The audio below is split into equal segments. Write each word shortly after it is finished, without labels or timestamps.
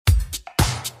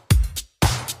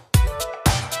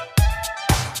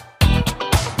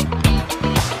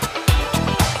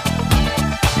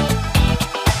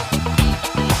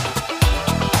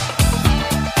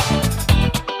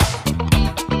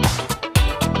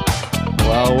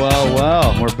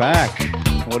We're back.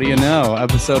 What do you know?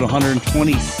 Episode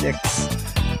 126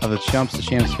 of the Chumps to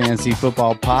Champs Fantasy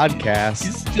Football Podcast.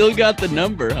 You still got the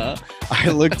number, huh? I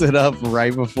looked it up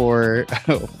right before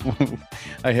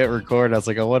I hit record. I was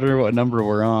like, I wonder what number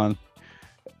we're on.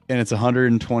 And it's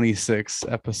 126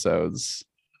 episodes.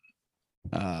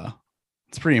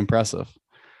 It's pretty impressive.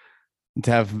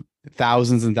 To have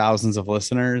thousands and thousands of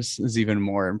listeners is even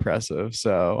more impressive.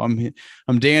 So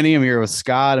I'm Danny. I'm here with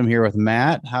Scott. I'm here with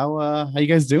Matt. How you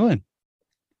guys doing?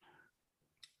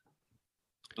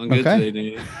 I'm good today,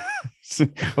 Danny.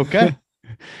 Okay.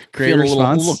 Great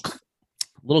response. A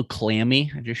little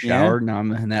clammy. I just showered. Now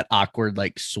I'm in that awkward,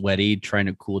 like sweaty, trying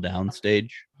to cool down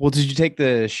stage. Well, did you take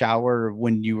the shower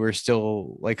when you were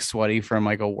still like sweaty from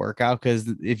like a workout? Because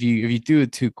if you do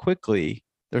it too quickly,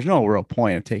 there's no real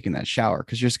point of taking that shower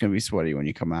because you're just gonna be sweaty when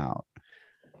you come out.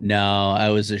 No, I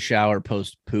was a shower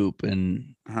post poop,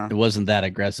 and it wasn't that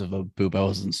aggressive of poop. I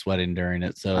wasn't sweating during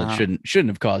it, so it shouldn't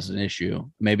have caused an issue.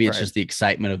 Maybe it's just the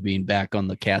excitement of being back on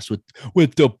the cast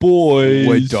with the boys.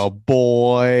 With the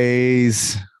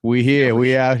boys,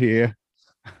 we out here.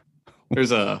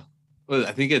 There's I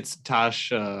think it's Tosh,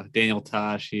 Daniel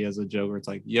Tosh. He has a joke where it's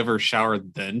like, you ever shower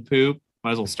then poop?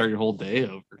 Might as well start your whole day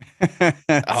over.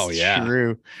 Oh yeah,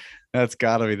 true. That's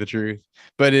gotta be the truth.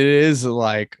 But it is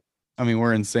like, I mean,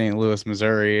 we're in St. Louis,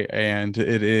 Missouri, and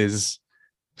it is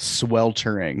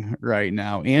sweltering right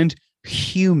now and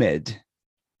humid,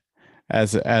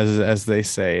 as they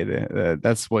say.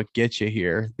 That's what gets you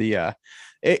here.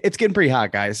 It's getting pretty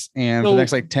hot, guys, and for the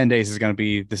next like 10 days is going to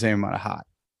be the same amount of hot.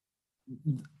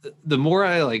 The more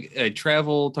I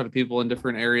travel, talk to people in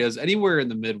different areas, anywhere in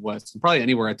the Midwest, and probably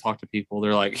anywhere I talk to people,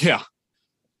 they're like, yeah,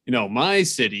 my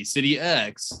city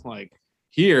X, like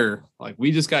here, like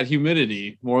we just got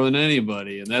humidity more than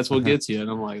anybody, and that's what gets you. And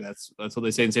I'm like, that's what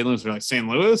they say in St. Louis. They're like, St.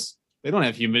 Louis, they don't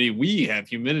have humidity. We have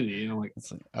humidity. And I'm like,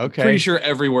 okay. Pretty sure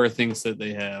everywhere thinks that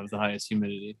they have the highest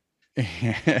humidity.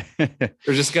 There's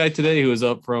this guy today who was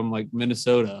up from like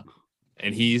Minnesota.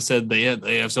 And he said they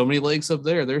have so many lakes up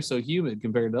there. They're so humid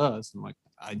compared to us. I'm like,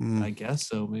 I guess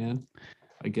so, man.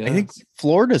 I think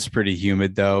Florida's pretty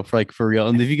humid though, for real.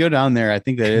 And if you go down there, I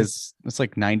think it's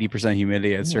like 90%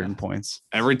 humidity at certain points.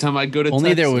 Every time I go to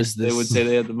Texas, they would say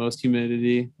they had the most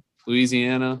humidity.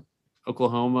 Louisiana,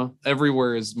 Oklahoma,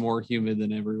 everywhere is more humid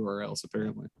than everywhere else,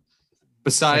 apparently.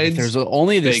 Besides, there's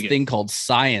only this thing called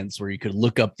science where you could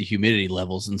look up the humidity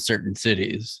levels in certain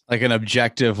cities, like an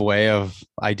objective way of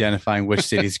identifying which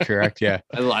city's correct. Yeah,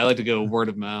 I like to go word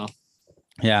of mouth.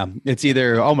 Yeah, it's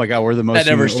either, oh my God, we're the most. That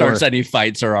never starts any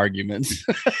fights or arguments.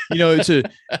 It's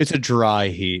a dry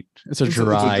heat. It's a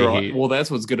dry heat. Well,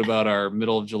 that's what's good about our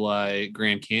middle of July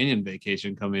Grand Canyon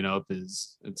vacation coming up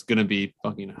is it's going to be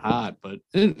fucking hot, but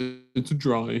it's a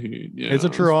dry heat. Yeah. It's a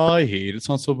dry heat. It's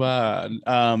not so bad.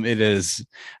 It is.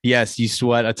 Yes, you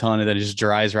sweat a ton and then it just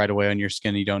dries right away on your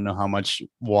skin. You don't know how much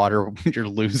water you're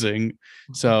losing.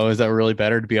 So is that really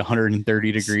better to be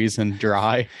 130 degrees and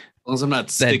dry? As long as I'm not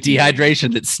that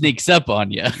dehydration that sneaks up on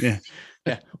you.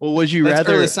 Yeah. Well, would you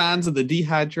rather early signs of the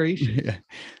dehydration? Yeah.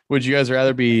 Would you guys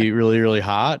rather be really, really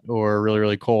hot or really,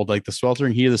 really cold? Like the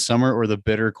sweltering heat of the summer or the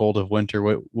bitter cold of winter?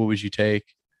 What would you take?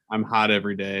 I'm hot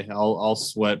every day. I'll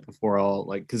sweat before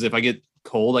because if I get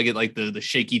cold, I get like the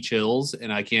shaky chills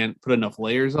and I can't put enough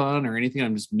layers on or anything.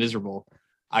 I'm just miserable.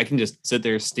 I can just sit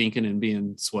there stinking and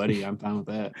being sweaty. I'm fine with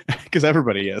that. Because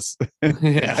everybody is.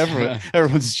 Yeah.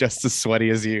 Everyone's just as sweaty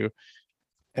as you.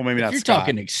 Well, maybe not. If you're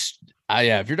talking,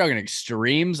 if you're talking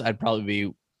extremes, I'd probably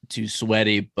be too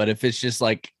sweaty. But if it's just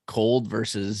like cold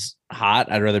versus hot,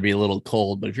 I'd rather be a little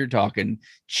cold. But if you're talking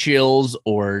chills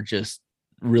or just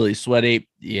really sweaty,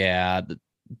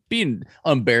 being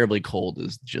unbearably cold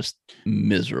is just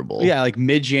miserable. Yeah, like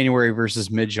mid-January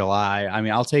versus mid-July. I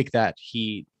mean, I'll take that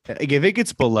heat. If it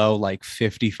gets below like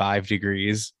 55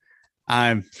 degrees,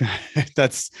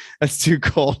 that's too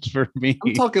cold for me.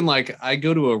 I'm talking like I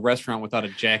go to a restaurant without a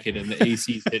jacket and the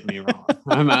AC's hitting me wrong.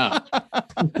 I'm out.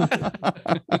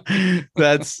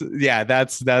 That's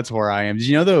where I am. Do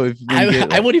you know though?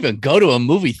 I wouldn't even go to a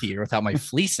movie theater without my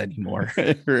fleece anymore.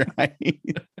 Right.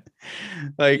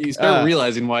 Like you start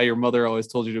realizing why your mother always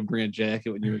told you to bring a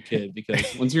jacket when you were a kid,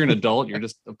 because once you're an adult, you're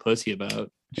just a pussy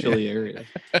about chilly areas.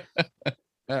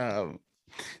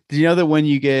 Do you know that when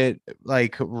you get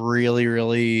like really,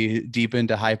 really deep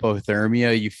into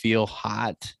hypothermia, you feel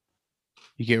hot?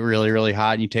 You get really, really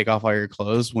hot and you take off all your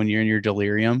clothes when you're in your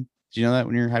delirium. Do you know that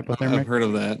when you're hypothermic? I've heard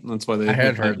of that. That's why I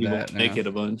had heard that. Make it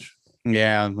a bunch.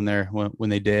 Yeah, when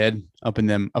they did up in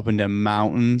them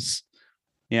mountains.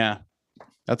 Yeah,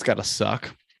 that's gotta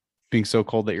suck. Being so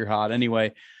cold that you're hot.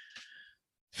 Anyway,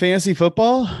 fantasy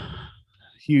football.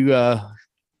 You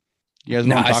You guys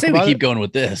No, want to I talk say we about keep it? going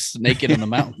with this naked on the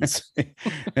mountains.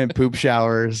 And poop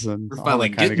showers and We're all finally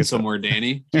that kind of getting good stuff. somewhere,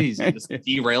 Danny. Jeez, you just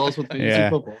derail us with fantasy Yeah.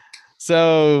 football.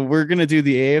 So we're going to do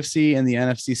the AFC and the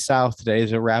NFC South today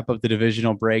to wrap up the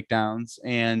divisional breakdowns.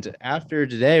 And after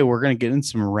today, we're going to get in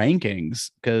some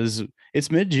rankings because it's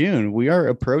mid-June. We are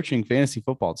approaching fantasy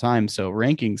football time. So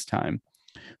rankings time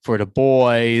for the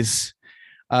boys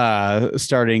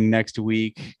starting next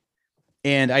week.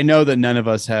 And I know that none of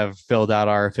us have filled out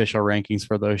our official rankings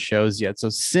for those shows yet. So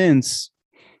since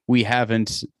we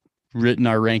haven't written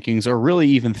our rankings or really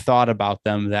even thought about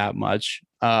them that much,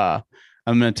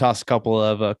 I'm going to toss a couple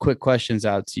of quick questions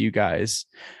out to you guys,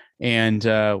 and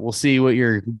we'll see what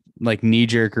your like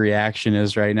knee-jerk reaction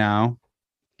is right now.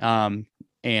 And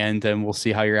then we'll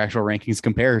see how your actual rankings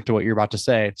compare to what you're about to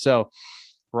say. So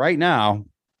right now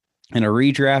in a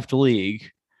redraft league,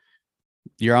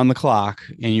 you're on the clock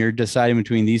and you're deciding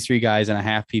between these three guys in a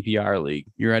half PPR league.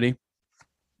 You ready?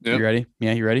 Yep. You ready?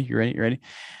 Yeah, you ready? You ready? You ready?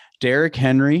 Derrick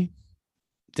Henry,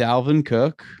 Dalvin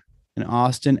Cook, and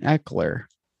Austin Eckler.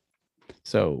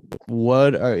 So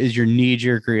what is your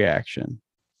knee-jerk reaction?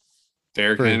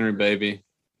 Derrick Henry, baby.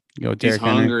 Go He's Derrick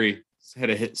Henry. hungry.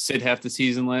 Had a sit half the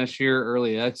season last year.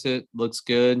 Early exit. Looks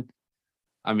good.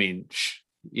 I mean,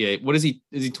 yeah. What is he?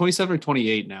 Is he 27 or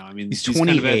 28 now? I mean, He's kind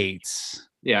of 28.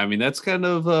 yeah, I mean, that's kind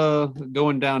of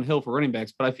going downhill for running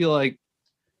backs. But I feel like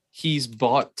he's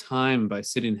bought time by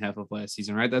sitting half of last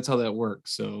season, right? That's how that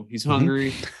works. So he's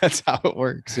hungry. That's how it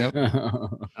works. Yep.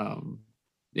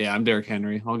 Yeah, I'm Derrick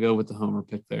Henry. I'll go with the homer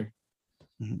pick there.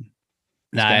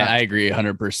 No, I agree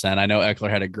 100%. I know Eckler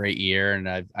had a great year,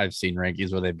 and I've seen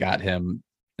rankings where they've got him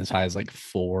as high as like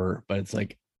 4, but it's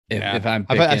like if I'm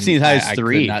picking, I've seen as high as I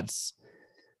 3.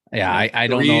 I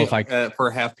don't know if I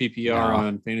for half PPR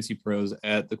on Fantasy Pros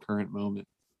at the current moment.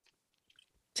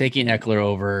 Taking Eckler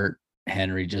over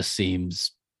Henry just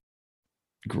seems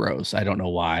gross. I don't know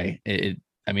why.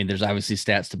 I mean, there's obviously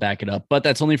stats to back it up, but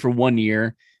that's only for 1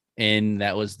 year. And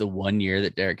that was the 1 year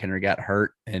that Derrick Henry got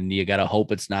hurt. And you got to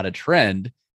hope it's not a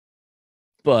trend.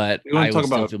 But I would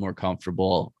still feel more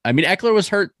comfortable. I mean, Eckler was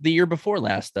hurt the year before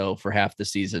last, though, for half the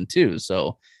season, too.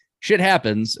 So shit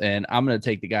happens. And I'm going to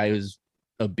take the guy who's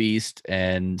a beast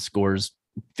and scores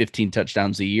 15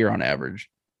 touchdowns a year on average.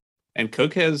 And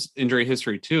Cook has injury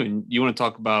history, too. And you want to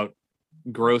talk about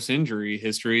gross injury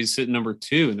history. He's sitting number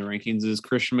 2 in the rankings is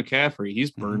Christian McCaffrey. He's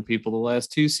burned people the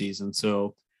last 2 seasons.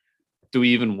 So do we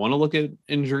even want to look at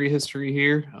injury history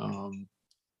here?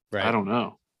 Right. I don't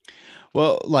know.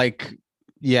 Well,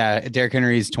 yeah, Derrick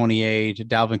Henry is 28.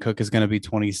 Dalvin Cook is going to be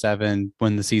 27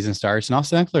 when the season starts. And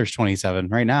Austin Eckler is 27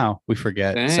 right now. We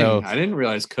forget. Dang, so I didn't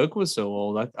realize Cook was so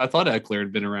old. I thought Eckler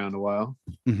had been around a while.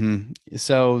 Mm-hmm.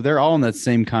 So they're all in that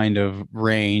same kind of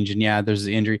range. And yeah, there's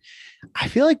the injury. I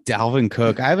feel like Dalvin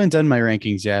Cook, I haven't done my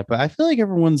rankings yet, but I feel like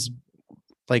everyone's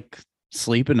like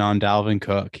sleeping on Dalvin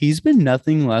Cook. He's been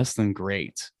nothing less than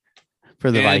great for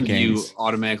the Vikings. You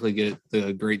automatically get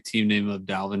the great team name of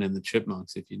Dalvin and the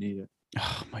Chipmunks if you need it.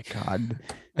 Oh my God.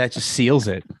 That just seals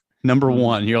it. Number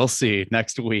 1, you'll see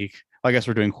next week. I guess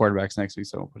we're doing quarterbacks next week,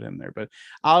 so I'll put him there. But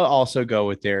I'll also go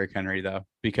with Derrick Henry, though,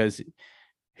 because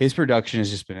his production has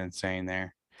just been insane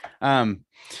there.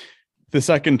 The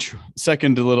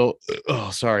second little,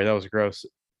 sorry, that was gross,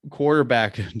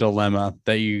 quarterback dilemma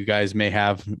that you guys may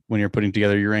have when you're putting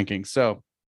together your rankings. So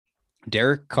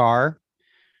Derek Carr,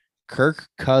 Kirk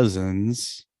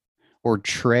Cousins, or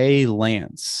Trey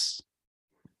Lance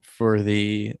for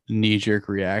the knee-jerk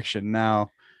reaction. Now,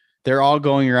 they're all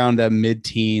going around that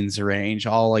mid-teens range,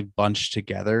 all like bunched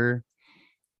together.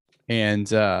 And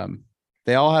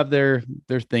they all have their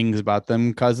things about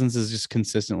them. Cousins is just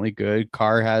consistently good.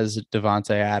 Carr has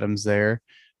Devontae Adams there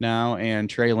now, and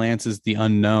Trey Lance is the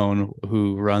unknown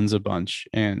who runs a bunch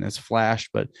and is flashed.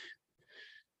 But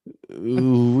what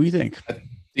do you think? I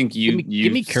think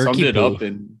you summed it up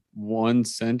in one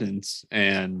sentence,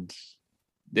 and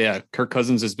yeah, Kirk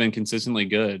Cousins has been consistently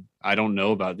good. I don't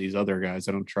know about these other guys.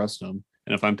 I don't trust them.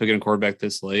 And if I'm picking a quarterback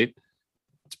this late,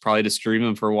 it's probably to stream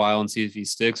him for a while and see if he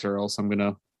sticks, or else I'm going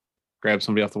to grab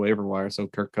somebody off the waiver wire. So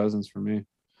Kirk Cousins for me.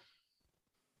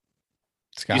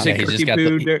 Scott, you say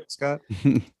Kirky Poo, Scott?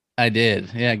 I did.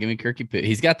 Yeah, give me Kirky Poo.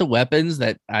 He's got the weapons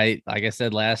that like I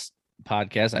said last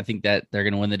podcast, I think that they're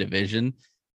going to win the division.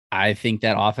 I think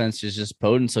that offense is just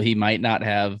potent, so he might not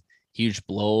have huge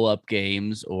blow up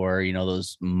games or,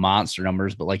 those monster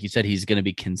numbers. But like you said, he's going to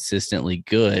be consistently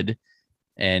good.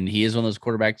 And he is one of those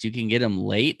quarterbacks you can get him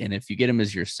late. And if you get him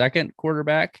as your second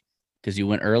quarterback, because you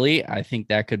went early, I think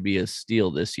that could be a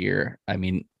steal this year. I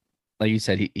mean, like you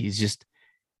said, he's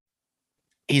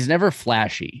never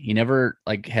flashy. He never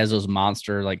has those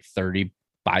monster 30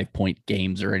 5-point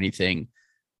games or anything,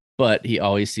 but he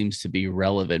always seems to be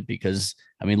relevant because,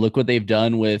 I mean, look what they've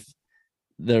done with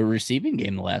the receiving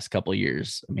game the last couple of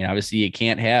years. I mean, obviously you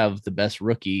can't have the best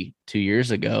rookie 2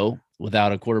 years ago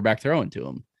without a quarterback throwing to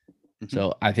him. Mm-hmm.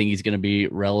 So I think he's going to be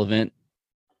relevant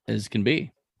as can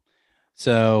be.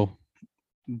 So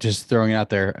just throwing it out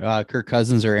there, Kirk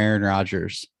Cousins or Aaron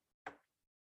Rodgers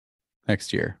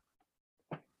next year?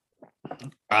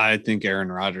 I think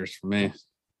Aaron Rodgers for me.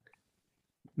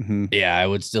 Mm-hmm. Yeah, I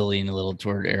would still lean a little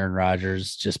toward Aaron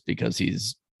Rodgers just because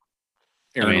he's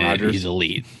Rodgers. He's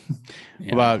elite.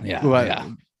 What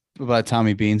about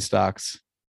Tommy Beanstalks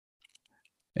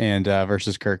and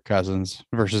versus Kirk Cousins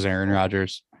versus Aaron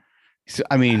Rodgers? So,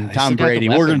 I mean, Tom Brady.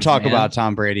 We're going to talk about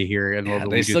Tom Brady here,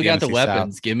 and they still got the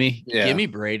weapons. South. Give me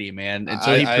Brady, man.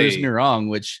 Until he proves me wrong,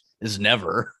 which is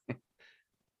never.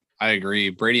 I agree.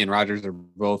 Brady and Rodgers are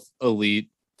both elite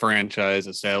franchise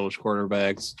established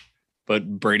quarterbacks,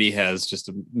 but Brady has just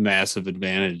a massive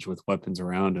advantage with weapons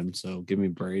around him. So give me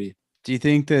Brady. Do you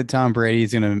think that Tom Brady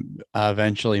is going to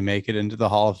eventually make it into the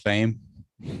Hall of Fame?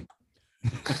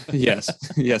 Yes,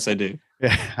 I do.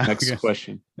 Yeah. Next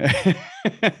question.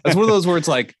 That's one of those where it's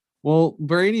like, well,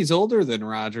 Brady's older than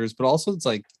Rodgers, but also it's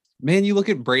like, man, you look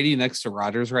at Brady next to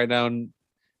Rodgers right now, and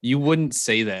you wouldn't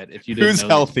say that if you didn't. Who's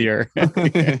healthier?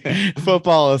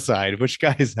 Football aside, which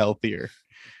guy is healthier?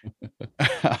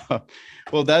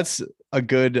 Well, that's a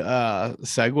good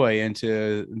segue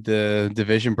into the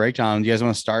division breakdown. Do you guys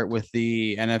want to start with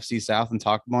the NFC South and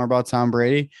talk more about Tom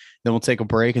Brady? Then we'll take a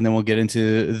break and then we'll get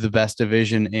into the best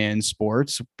division in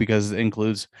sports because it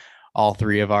includes all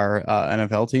three of our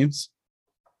NFL teams.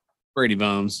 Brady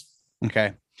Bones.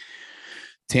 Okay.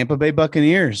 Tampa Bay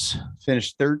Buccaneers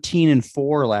finished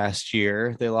 13-4 last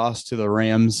year. They lost to the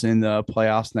Rams in the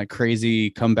playoffs in that crazy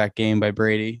comeback game by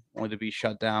Brady, only to be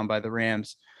shut down by the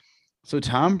Rams. So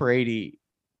Tom Brady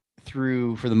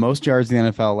threw for the most yards in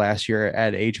the NFL last year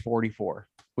at age 44,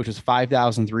 which was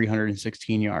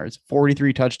 5,316 yards,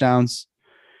 43 touchdowns.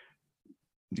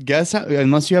 Guess how,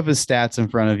 unless you have his stats in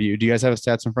front of you. Do you guys have his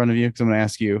stats in front of you? Because I'm going to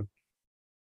ask you.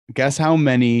 Guess how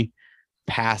many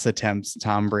pass attempts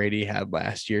Tom Brady had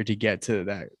last year to get to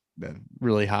that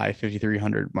really high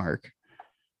 5,300 mark.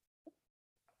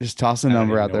 Just toss a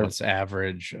number out there. It's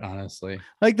average, honestly.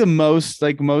 Like most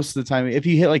of the time, if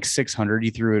you hit like 600,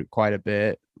 you threw it quite a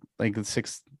bit, like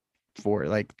 640,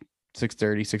 like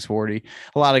 630, 640.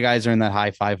 A lot of guys are in that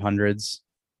high 500s.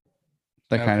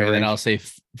 That kind of range. Then I'll say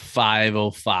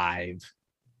 505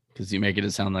 because you make it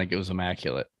sound like it was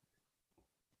immaculate.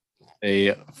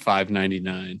 A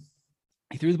 599.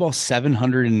 He threw the ball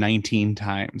 719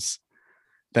 times.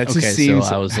 That okay, just seems.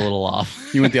 So I was a little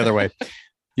off. You went the other way.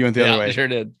 Other way. Sure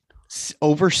did.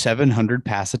 Over 700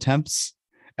 pass attempts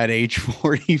at age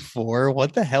 44.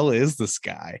 What the hell is this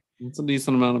guy? It's a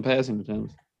decent amount of passing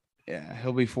attempts. Yeah,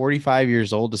 he'll be 45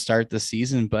 years old to start the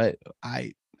season, but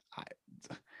I'm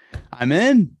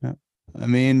in. I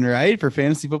mean, right, for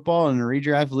fantasy football and a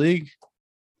redraft league.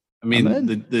 I mean,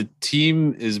 the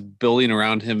team is building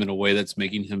around him in a way that's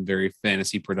making him very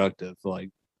fantasy productive.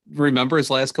 Like, remember his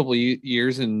last couple of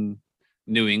years in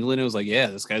New England? It was like, yeah,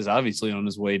 this guy's obviously on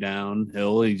his way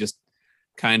downhill. He just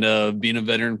kind of being a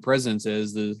veteran presence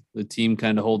as the team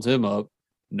kind of holds him up.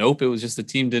 Nope, it was just the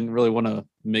team didn't really want to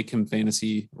make him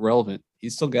fantasy relevant.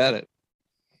 He's still got it.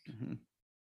 Mm-hmm. Do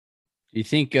you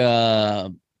think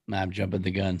I'm jumping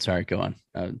the gun. Sorry, go on.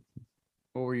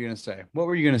 What were you going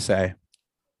to say?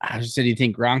 I just said, do you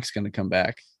think Gronk's going to come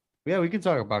back? Yeah, we can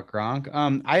talk about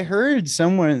Gronk. I heard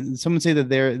someone say that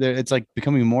they're it's like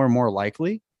becoming more and more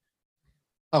likely.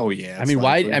 Oh yeah. I mean,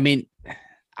 likely. Why? I mean,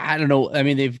 I don't know. I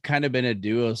mean, they've kind of been a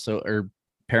duo, or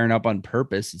pairing up on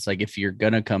purpose. It's like if you're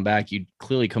gonna come back, you'd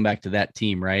clearly come back to that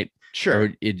team, right? Sure.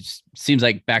 Or it seems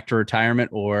like back to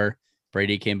retirement, or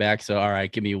Brady came back. So all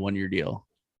right, give me a 1-year deal.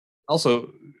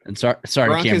 Also, and sorry,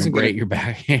 Cameron, great, you're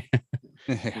back. Yeah.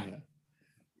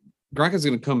 Gronk is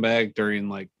going to come back during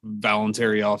like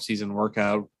voluntary offseason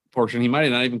workout portion. He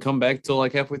might not even come back till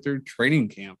like halfway through training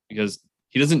camp because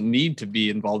he doesn't need to be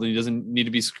involved and he doesn't need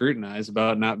to be scrutinized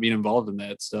about not being involved in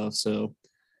that stuff. So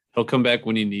he'll come back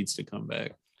when he needs to come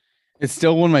back. It's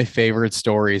still one of my favorite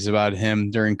stories about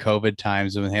him during COVID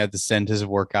times when he had to send his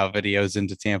workout videos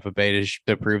into Tampa Bay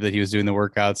to prove that he was doing the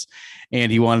workouts,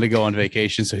 and he wanted to go on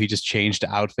vacation. So he just changed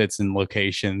outfits and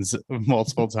locations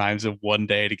multiple times in one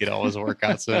day to get all his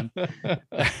workouts in.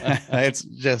 It's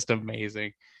just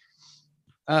amazing.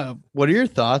 What are your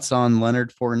thoughts on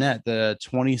Leonard Fournette, the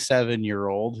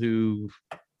 27-year-old who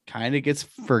kind of gets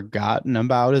forgotten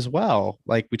about as well?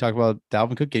 Like we talked about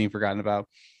Dalvin Cook getting forgotten about.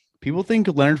 People think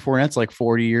Leonard Fournette's like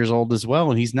 40 years old as well,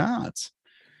 and he's not.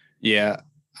 Yeah.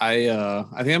 I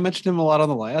think I mentioned him a lot on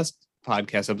the last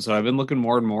podcast episode. I've been looking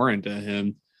more and more into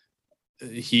him.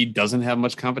 He doesn't have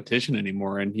much competition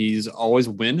anymore, and he's always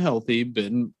when healthy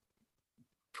been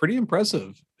pretty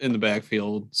impressive in the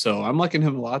backfield. So I'm liking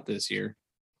him a lot this year.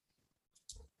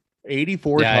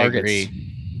 84 Yeah, targets. I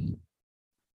agree.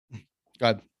 Go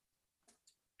ahead.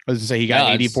 I was gonna say he got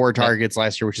No, 84 targets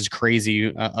last year, which is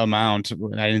crazy amount.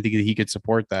 I didn't think that he could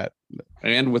support that.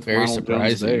 And with Very Ronald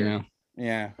Jones surprising. there. Yeah.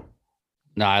 Yeah.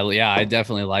 No, I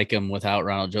definitely like him without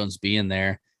Ronald Jones being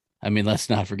there. I mean, let's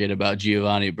not forget about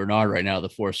Giovanni Bernard right now, the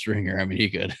fourth stringer. I mean, he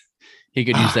could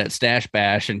use that stash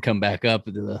bash and come back up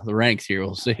into the ranks here.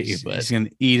 We'll see. But He's gonna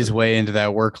eat his way into that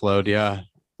workload. Yeah.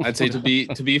 I'd say to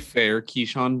be fair,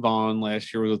 Keyshawn Vaughn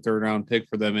last year was a 3rd round pick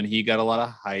for them, and he got a lot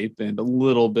of hype and a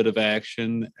little bit of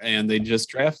action. And they just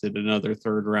drafted another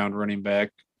 3rd round running back,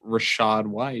 Rashad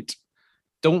White.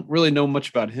 Don't really know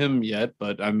much about him yet,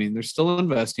 but I mean, they're still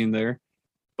investing there.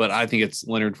 But I think it's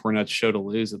Leonard Fournette's show to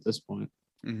lose at this point.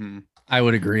 Mm-hmm. I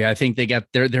would agree. I think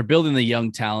they're building the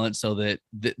young talent so that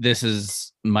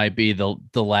this might be the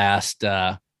last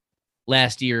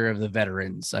year of the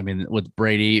veterans. I mean, with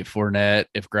Brady, Fournette,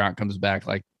 if Grant comes back,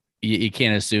 like you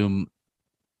can't assume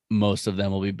most of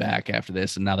them will be back after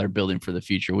this. And now they're building for the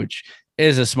future, which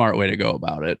is a smart way to go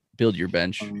about it. Build your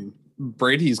bench.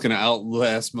 Brady's going to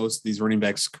outlast most of these running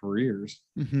backs' careers.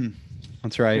 Mm-hmm.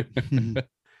 That's right.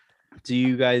 Do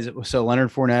you guys, so Leonard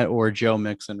Fournette or Joe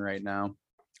Mixon right now?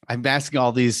 I'm asking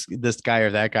all this guy or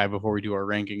that guy before we do our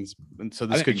rankings. And so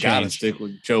this could change. Gotta stick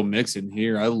with Joe Mixon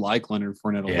here. I like Leonard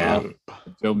Fournette a lot.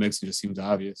 Joe Mixon just seems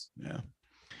obvious. Yeah.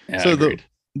 So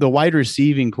the wide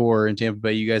receiving core in Tampa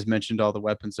Bay, you guys mentioned all the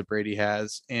weapons that Brady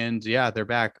has. And yeah, they're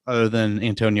back other than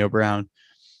Antonio Brown.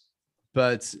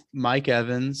 But Mike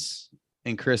Evans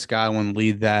and Chris Godwin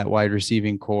lead that wide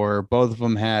receiving core. Both of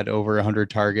them had over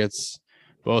 100 targets.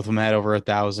 Both of them had over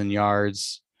 1,000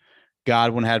 yards.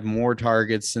 Godwin had more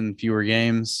targets in fewer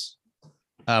games,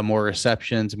 more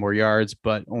receptions, more yards,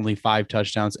 but only 5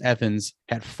 touchdowns. Evans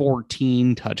had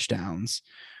 14 touchdowns.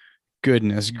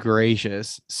 Goodness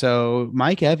gracious. So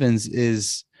Mike Evans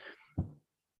is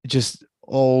just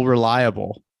all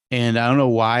reliable. And I don't know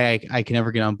why I can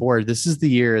never get on board. This is the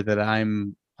year that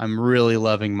I'm really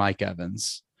loving Mike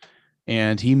Evans.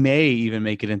 And he may even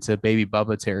make it into baby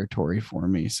Bubba territory for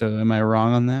me. So am I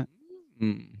wrong on that?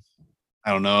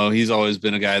 I don't know. He's always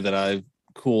been a guy that I've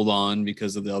cooled on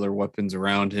because of the other weapons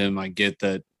around him. I get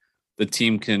that the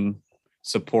team can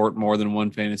support more than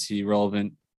one fantasy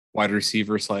relevant wide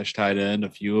receiver / tight end, a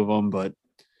few of them, but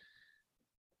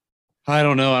I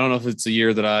don't know. I don't know if it's a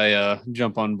year that I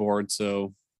jump on board.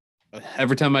 So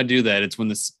every time I do that, it's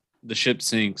when the ship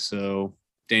sinks. So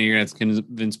Danny, you're going to have to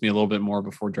convince me a little bit more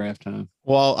before draft time.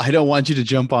 Well, I don't want you to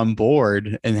jump on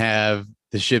board and have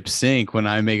the ship sink when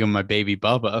I make him my baby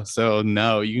Bubba. So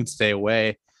no, you can stay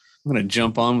away. I'm going to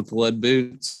jump on with the lead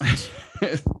boots.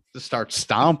 Just start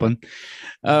stomping.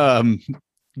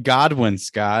 Godwin,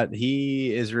 Scott,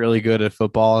 he is really good at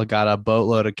football. Got a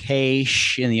boatload of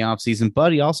cash in the offseason,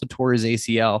 but he also tore his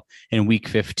ACL in week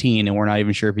 15, and we're not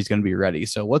even sure if he's going to be ready.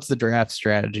 So what's the draft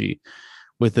strategy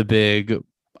with the big,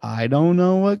 I don't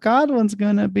know what Godwin's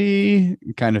going to be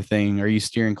kind of thing? Are you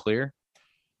steering clear?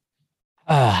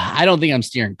 I don't think I'm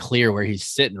steering clear where he's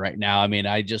sitting right now. I mean,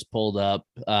 I just pulled up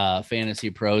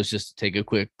Fantasy Pros just to take a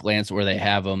quick glance at where they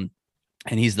have him.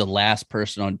 And he's the last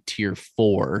person on tier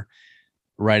 4,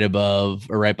 right above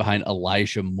or right behind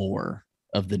Elijah Moore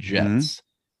of the Jets.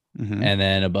 Mm-hmm. And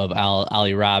then above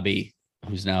Ali Rabi,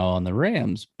 who's now on the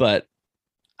Rams. But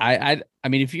I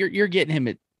mean, if you're getting him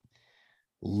at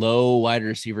low wide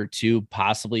receiver 2,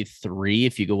 possibly 3,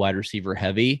 if you go wide receiver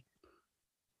heavy,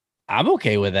 I'm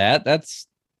okay with that.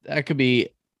 That could be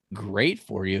great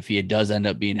for you if he does end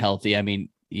up being healthy. I mean,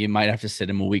 you might have to sit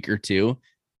him a week or 2,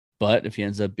 but if he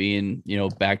ends up being,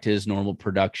 back to his normal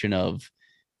production of,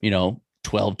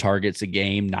 12 targets a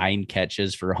game, 9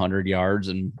 catches for 100 yards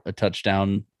and a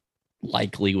touchdown,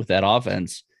 likely with that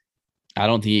offense, I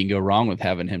don't think you can go wrong with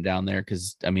having him down there.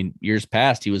 Cause I mean, years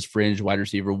past, he was fringe wide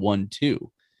receiver 1,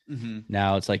 2. Mm-hmm.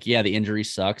 Now it's like, yeah, the injury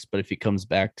sucks, but if he comes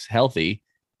back healthy,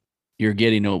 you're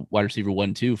getting a wide receiver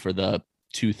 1, 2 for the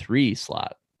 2, 3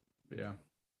 slot. Yeah.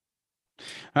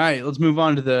 All right, let's move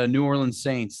on to the New Orleans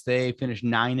Saints. They finished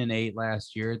 9-8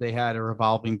 last year. They had a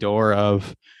revolving door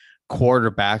of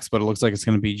quarterbacks, but it looks like it's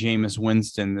going to be Jameis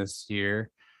Winston this year.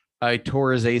 He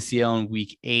tore his ACL in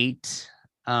week 8.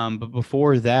 But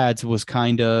before that, it was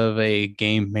kind of a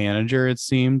game manager, it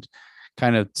seemed.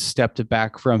 Kind of stepped it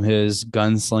back from his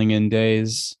gunslinging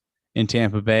days in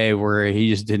Tampa Bay, where he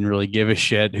just didn't really give a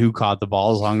shit who caught the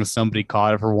ball as long as somebody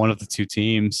caught it for one of the two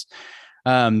teams.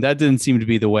 That didn't seem to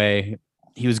be the way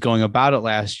he was going about it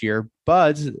last year,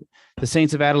 but the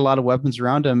Saints have added a lot of weapons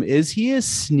around him. Is he a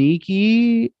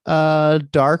sneaky,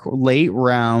 dark late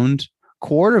round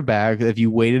quarterback? If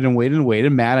you waited and waited and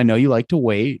waited, Matt, I know you like to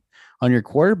wait on your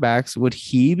quarterbacks. Would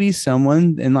he be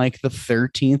someone in like the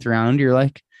 13th round? You're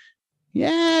like,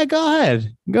 yeah, go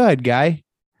ahead, guy.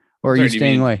 Or are you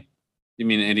staying away? You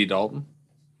mean Andy Dalton?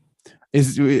 I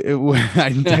did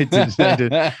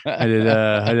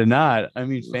not. I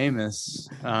mean, famous.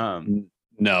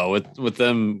 No, with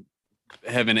them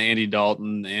having Andy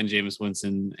Dalton and Jameis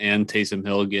Winston and Taysom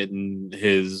Hill getting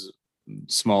his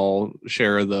small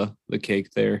share of the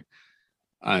cake there,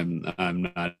 I'm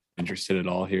not interested at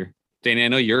all here. Danny, I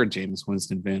know you're a Jameis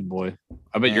Winston fan, boy.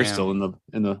 I bet you're still in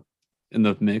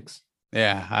the mix.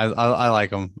 Yeah, I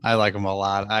like him. I like him a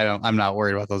lot. I'm not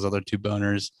worried about those other two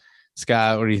boners.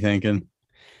 Scott, what are you thinking?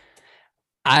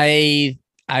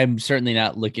 I'm certainly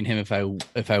not looking him if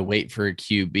I wait for a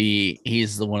QB.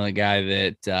 He's the one of the guy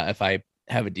that if I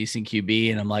have a decent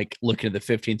QB and I'm like looking at the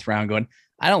 15th round going,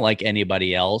 I don't like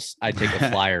anybody else, I take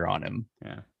a flyer on him.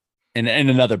 Yeah. In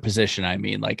another position, I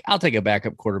mean, like I'll take a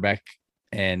backup quarterback,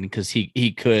 and because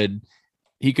he could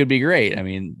be great. I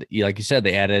mean, like you said,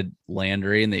 they added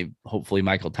Landry, and hopefully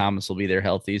Michael Thomas will be there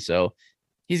healthy, so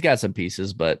he's got some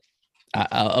pieces. But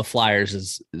a Flyers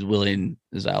is willing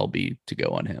as I'll be to go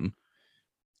on him.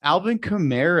 Alvin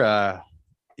Kamara,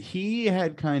 he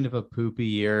had kind of a poopy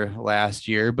year last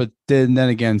year, but then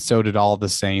again, so did all the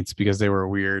Saints because they were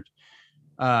weird.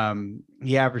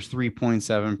 He averaged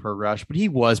 3.7 per rush, but he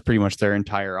was pretty much their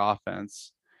entire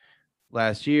offense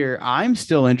last year. I'm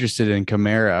still interested in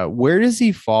Kamara. Where does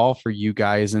he fall for you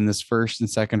guys in this first and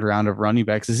second round of running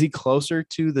backs? Is he closer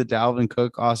to the Dalvin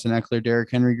Cook, Austin Eckler,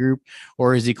 Derrick Henry group,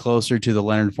 or is he closer to the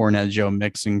Leonard Fournette, Joe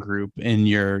Mixon group in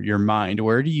your mind?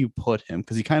 Where do you put him?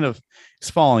 Because he kind of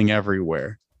is falling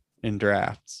everywhere in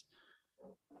drafts.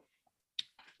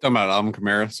 Talking about Alvin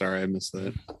Kamara. Sorry, I missed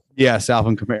that. Yes,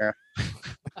 Alvin Kamara.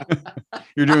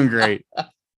 You're doing great.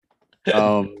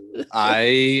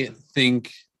 I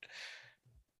think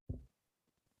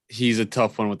he's a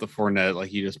tough one with the Fournette,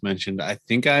 like you just mentioned. I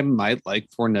think I might like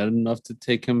Fournette enough to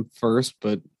take him first,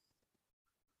 but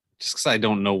just because I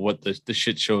don't know what the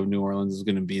shit show of New Orleans is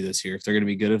going to be this year. If they're going to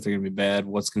be good, if they're going to be bad,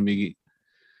 what's going to be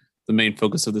the main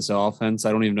focus of this offense.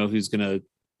 I don't even know who's going to,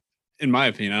 in my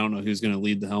opinion, I don't know who's going to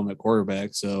lead the helmet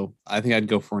quarterback. So I think I'd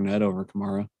go Fournette over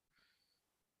Kamara.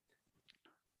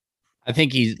 I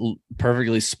think he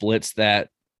perfectly splits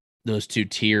those two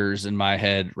tiers in my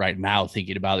head right now,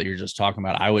 thinking about that you're just talking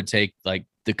about. I would take like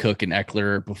the Cook and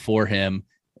Eckler before him.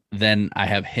 Then I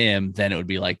have him. Then it would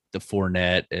be like the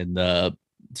Fournette and the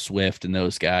Swift and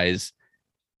those guys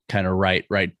kind of right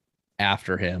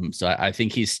after him. So I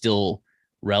think he's still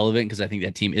relevant because I think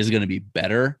that team is going to be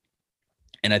better.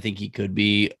 And I think he could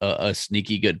be a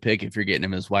sneaky good pick if you're getting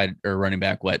him as wide or running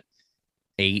back,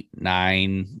 8,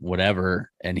 9,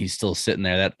 whatever, and he's still sitting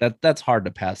there. That's hard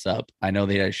to pass up. I know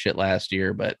they had shit last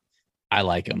year, but I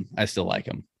like him. I still like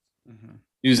him. Mm-hmm.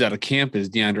 News out of camp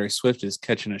is DeAndre Swift is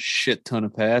catching a shit ton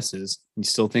of passes. You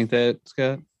still think that,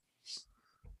 Scott?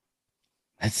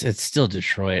 It's still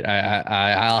Detroit.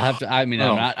 I'll have to. I mean,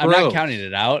 I'm not counting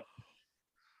it out.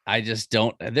 I just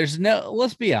don't.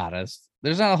 Let's be honest.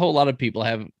 There's not a whole lot of people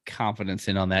have confidence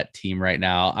on that team right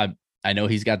now. I know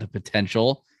he's got the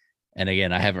potential. And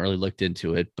again, I haven't really looked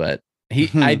into it, but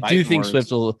I do think Swift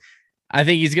will. I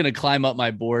think he's going to climb up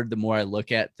my board the more I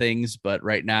look at things. But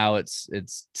right now,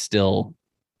 he's still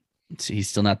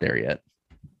not there yet.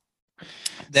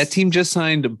 That team just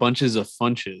signed bunches of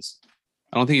funches.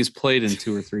 I don't think he's played in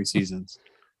 2 or 3 seasons.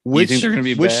 Which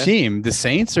team? The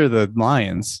Saints or the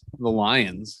Lions? The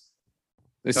Lions.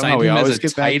 They signed him as a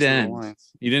tight end.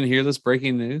 You didn't hear this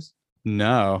breaking news?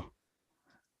 No.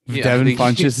 Yeah, Devin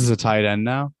Funchess is a tight end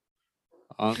now.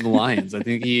 On the Lions. I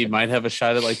think he might have a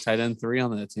shot at like tight end 3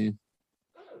 on that team.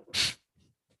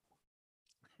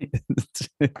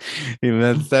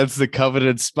 That's the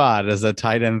coveted spot as a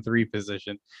tight end 3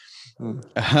 position.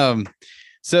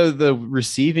 So the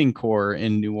receiving core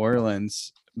in New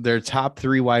Orleans, their top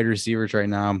 3 wide receivers right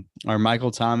now are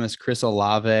Michael Thomas, Chris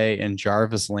Olave, and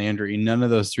Jarvis Landry. None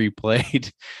of those 3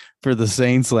 played for the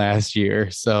Saints last year.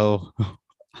 So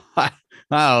I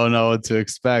don't know what to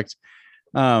expect.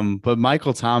 But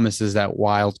Michael Thomas is that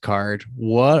wild card.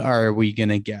 What are we going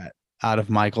to get out of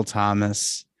Michael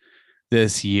Thomas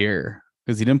this year?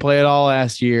 Because he didn't play at all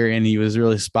last year, and he was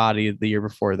really spotty the year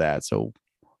before that. So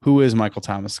who is Michael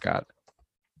Thomas, Scott?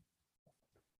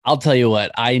 I'll tell you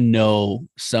what, I know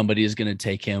somebody is going to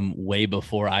take him way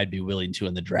before I'd be willing to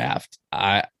in the draft.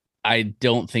 I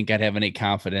don't think I'd have any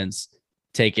confidence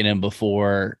taking him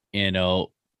before,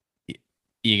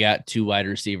 you got 2 wide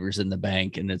receivers in the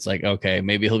bank, and it's like, okay,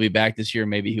 maybe he'll be back this year,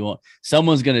 maybe he won't.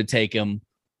 Someone's going to take him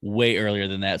way earlier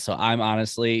than that. So I'm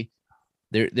honestly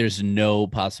there's no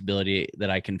possibility that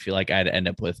I can feel like I'd end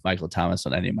up with Michael Thomas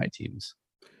on any of my teams.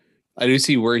 I do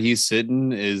see where he's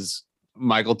sitting is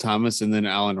Michael Thomas and then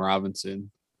Allen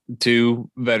Robinson, 2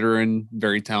 veteran,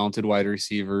 very talented wide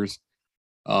receivers,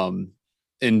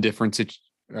 in different,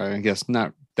 I guess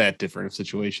not that different of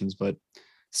situations, but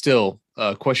still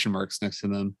question marks next to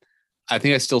them. I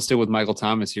think I still stick with Michael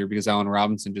Thomas here because Allen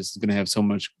Robinson just is going to have so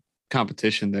much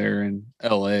competition there in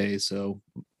LA. So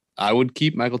I would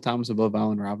keep Michael Thomas above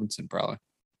Allen Robinson probably.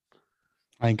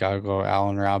 I think I'll go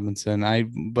Allen Robinson.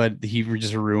 But he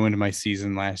just ruined my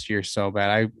season last year so bad.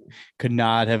 I could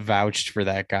not have vouched for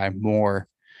that guy more.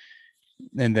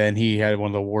 And then he had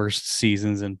one of the worst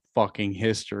seasons in fucking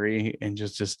history and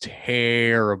just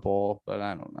terrible. But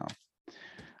I don't know.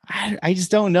 I just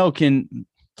don't know.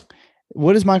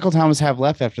 What does Michael Thomas have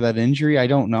left after that injury? I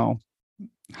don't know.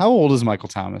 How old is Michael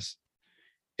Thomas?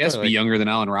 He has to be younger than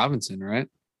Allen Robinson, right?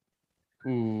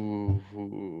 Ooh,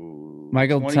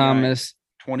 Michael 29. Thomas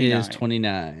 29. is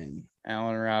 29.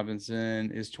 Allen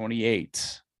Robinson is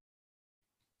 28.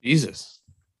 Jesus.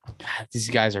 God, these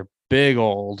guys are big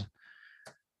old.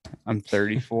 I'm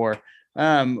 34.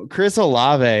 Chris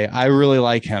Olave, I really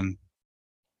like him.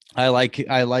 I like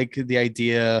the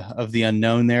idea of the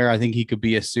unknown there. I think he could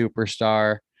be a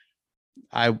superstar.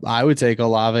 I would take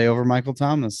Olave over Michael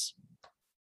Thomas.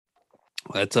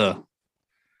 That's a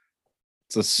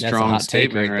strong hot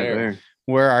take statement right right there. there.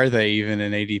 Where are they even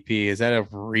in ADP? Is that a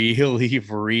really,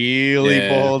 really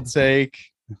bold take?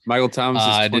 Michael Thomas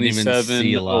I is didn't even 27.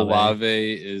 see Olave.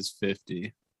 Olave is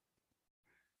 50.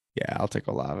 Yeah, I'll take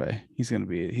Olave. He's gonna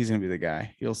be the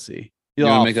guy. You'll see. You You'll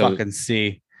wanna all make fucking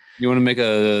see. You want to make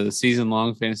a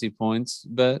season-long fantasy points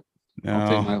bet? No. I'll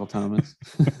take Michael Thomas.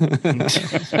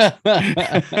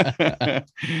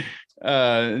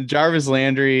 Jarvis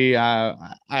Landry, I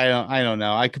don't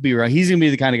know. I could be right. He's gonna be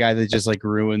the kind of guy that just like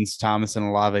ruins Thomas and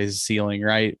Olave's ceiling,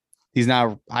 right?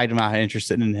 I'm not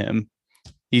interested in him.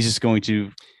 He's just going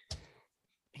to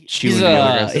chew the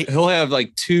other guys. He'll have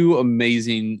like 2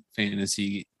 amazing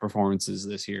fantasy performances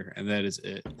this year, and that is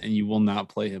it. And you will not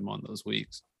play him on those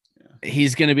weeks.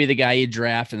 He's going to be the guy you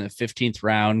draft in the 15th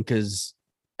round because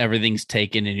everything's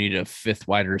taken and you need a 5th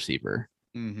wide receiver.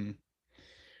 Mm-hmm.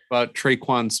 About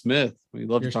Traquan Smith. We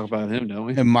love to talk about him, don't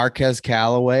we? And Marquez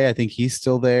Callaway, I think he's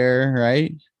still there,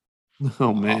 right?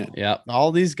 Oh, man. Yeah.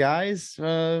 All these guys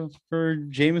for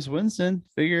Jameis Winston.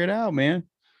 Figure it out, man.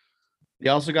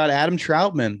 You also got Adam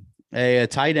Troutman, a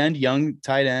tight end, young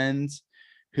tight end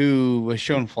who was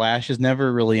shown flashes,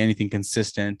 never really anything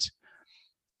consistent.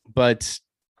 But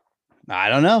I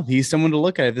don't know. He's someone to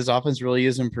look at if this offense really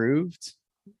is improved.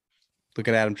 Look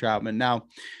at Adam Troutman. Now,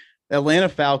 Atlanta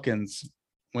Falcons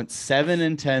went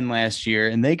 7-10 last year,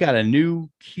 and they got a new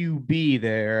QB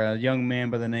there, a young man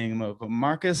by the name of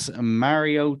Marcus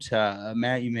Mariota.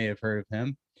 Matt, you may have heard of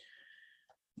him.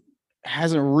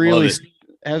 Hasn't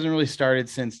really started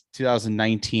since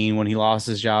 2019 when he lost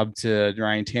his job to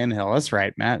Ryan Tannehill. That's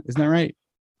right, Matt. Isn't that right?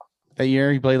 That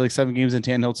year he played like 7 games and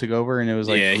Tannehill took over, and it was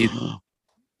like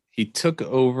he took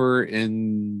over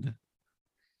in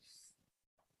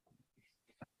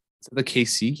the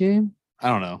KC game. I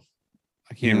don't know.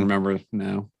 I can't even remember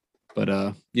now.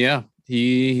 But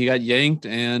he got yanked,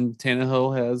 and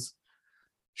Tannehill has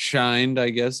shined, I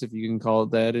guess, if you can call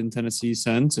it that, in Tennessee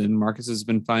since. And Marcus has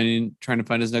been trying to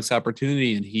find his next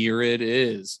opportunity, and here it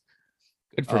is.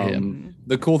 Good for him.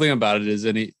 The cool thing about it is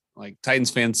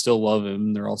Titans fans still love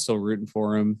him. They're all still rooting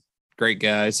for him. Great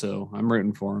guy, so I'm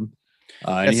rooting for him.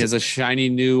 And he has a shiny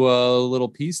new little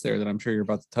piece there that I'm sure you're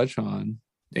about to touch on,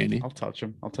 Danny. I'll touch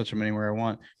him anywhere I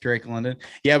want. Drake London.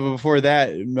 Yeah, but before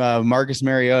that, Marcus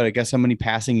Mariota, guess how many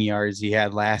passing yards he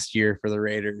had last year for the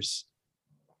Raiders?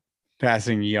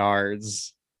 Passing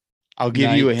yards. I'll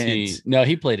give you a hint. No,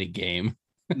 he played a game.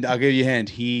 I'll give you a hint.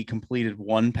 He completed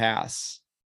 1 pass.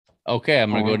 Okay,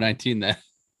 I'm going to go 19 then.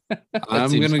 I'm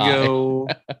going to go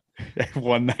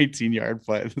 1 19-yard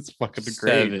play. That's fucking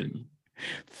great. 7.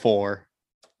 4.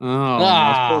 Oh,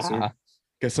 that's closer.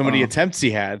 Guess how many attempts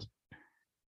he had?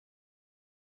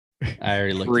 I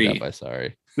already looked 3. it up. I'm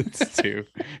sorry. It's 2.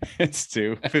 It's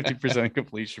 2. 50%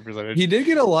 completion percentage. He did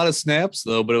get a lot of snaps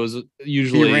though, but it was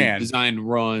usually designed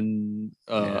run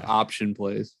option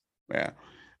plays.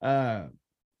 Yeah.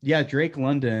 Drake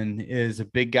London is a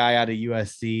big guy out of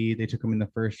USC. They took him in the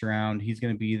first round. He's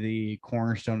going to be the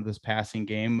cornerstone of this passing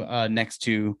game next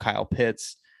to Kyle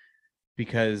Pitts,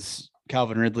 because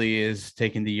Calvin Ridley is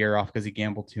taking the year off because he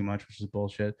gambled too much, which is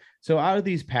bullshit. So out of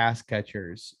these pass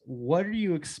catchers, what are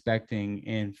you expecting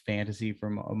in fantasy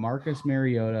from Marcus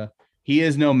Mariota? He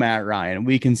is no Matt Ryan.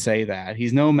 We can say that.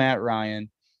 He's no Matt Ryan,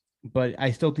 but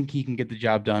I still think he can get the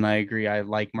job done. I agree. I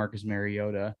like Marcus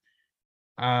Mariota.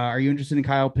 Are you interested in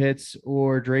Kyle Pitts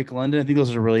or Drake London? I think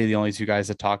those are really the only two guys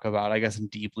to talk about. I guess in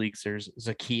deep leagues there's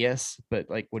Zacchaeus, but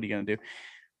like, what are you going to do?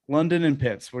 London and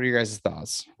Pitts, what are your guys'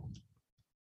 thoughts?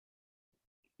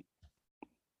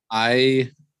 I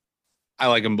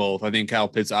like them both. I think Kyle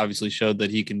Pitts obviously showed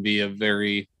that he can be a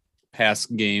very pass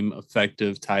game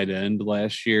effective tight end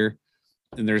last year,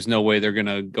 and there's no way they're going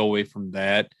to go away from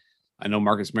that. I know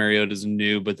Marcus Mariota is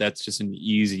new, but that's just an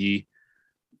easy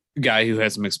guy who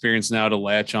has some experience now to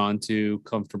latch on to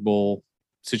comfortable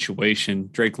situation.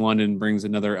 Drake London brings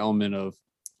another element of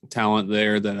talent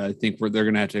there that I think they're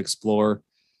going to have to explore.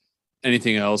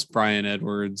 Anything else, Brian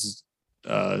Edwards,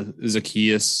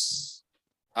 Zacchaeus,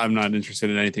 I'm not interested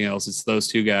in anything else. It's those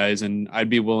two guys, and I'd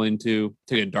be willing to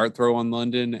take a dart throw on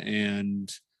London and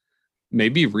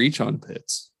maybe reach on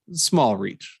Pitts. Small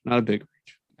reach, not a big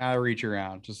reach. Not a reach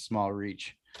around, just a small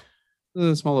reach.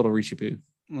 A small little reachy poo.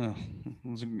 Well,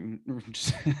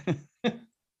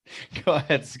 go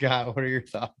ahead, Scott. What are your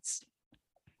thoughts?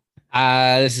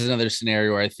 This is another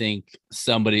scenario where I think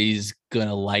somebody's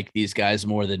gonna like these guys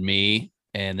more than me,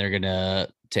 and they're gonna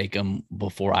take them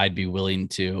before I'd be willing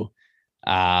to.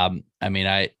 I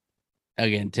mean,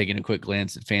 again, taking a quick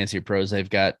glance at Fantasy Pros, they've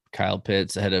got Kyle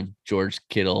Pitts ahead of George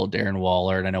Kittle, Darren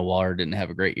Waller, and I know Waller didn't have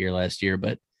a great year last year,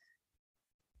 but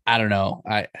I don't know.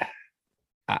 I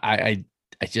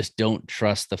just don't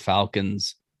trust the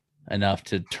Falcons enough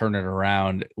to turn it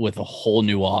around with a whole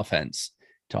new offense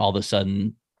to all of a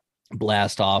sudden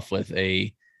blast off with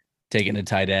taking a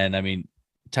tight end. I mean,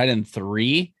 tight end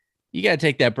 3, you got to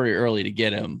take that pretty early to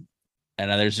get him. And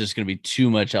there's just going to be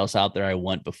too much else out there I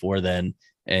want before then.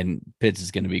 And Pitts is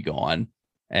going to be gone.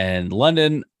 And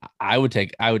London, I would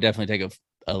definitely take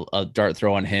a dart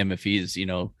throw on him if he's,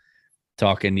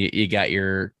 talking, you got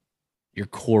your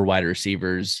core wide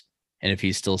receivers. And if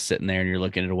he's still sitting there and you're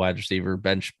looking at a wide receiver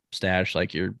bench stash,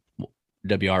 like your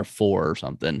WR4 or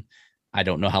something, I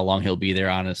don't know how long he'll be there.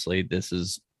 Honestly,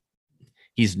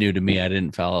 he's new to me. I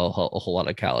didn't follow a whole lot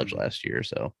of college last year.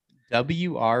 So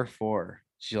WR4.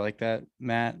 Did you like that,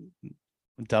 Matt?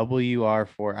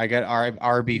 WR4. I got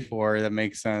RB4. That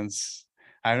makes sense.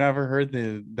 I've never heard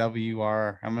the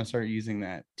WR. I'm going to start using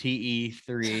that.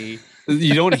 TE3.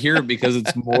 You don't hear it because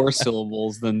it's more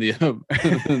syllables than the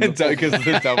because of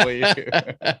the W.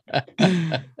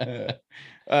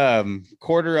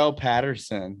 Cordarrelle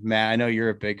Patterson. Matt, I know you're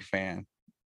a big fan.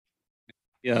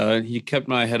 Yeah, he kept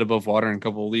my head above water in a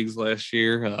couple of leagues last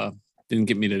year. Didn't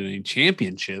get me to any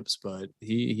championships, but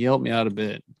he helped me out a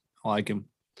bit. I like him.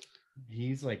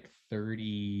 He's like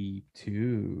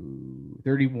 32,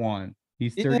 31.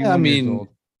 He's 31 years old.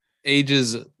 Age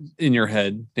is in your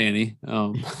head, Danny.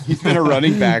 He's been a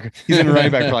running back. He's been a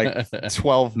running back for like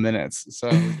 12 minutes. So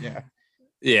yeah.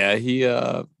 Yeah, he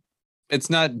it's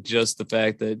not just the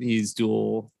fact that he's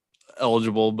dual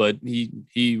eligible, but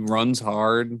he runs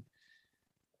hard.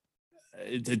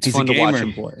 It's fun to watch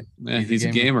him play. Yeah, he's a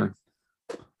gamer.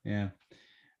 Yeah.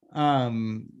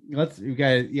 You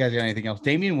guys got anything else?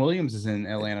 Damian Williams is in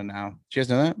Atlanta now. Did you guys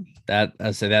know that?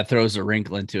 I say that throws a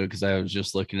wrinkle into it because I was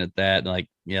just looking at that. And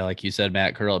like you said,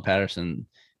 Matt, Cordarrelle Patterson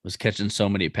was catching so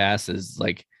many passes.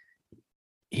 Like,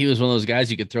 he was one of those guys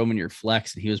you could throw him in your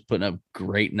flex and he was putting up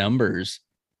great numbers.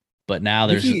 But now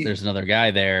there's another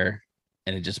guy there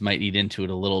and it just might eat into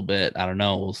it a little bit. I don't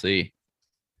know. We'll see.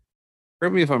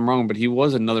 Correct me if I'm wrong, but he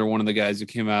was another one of the guys who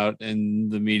came out in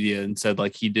the media and said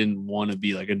like he didn't want to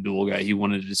be like a dual guy. He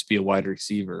wanted to just be a wide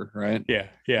receiver, right? Yeah.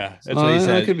 That's what he said.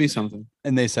 That could be something.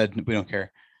 And they said, we don't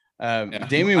care.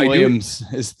 Damian Williams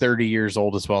is 30 years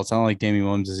old as well. It's not like Damian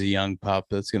Williams is a young pup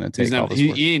that's going to take all this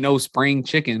work. He ain't no spring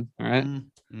chicken, all right?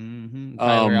 Mm-hmm.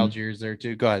 Tyler Algier is there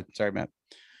too. Go ahead. Sorry, Matt.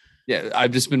 Yeah,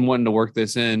 I've just been wanting to work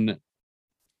this in.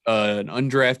 An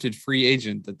undrafted free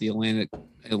agent that the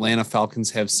Atlanta Falcons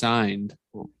have signed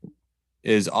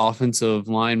is offensive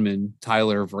lineman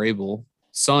Tyler Vrabel,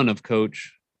 son of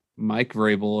Coach Mike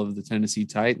Vrabel of the Tennessee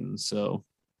Titans. So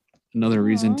another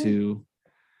reason to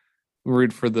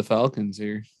root for the Falcons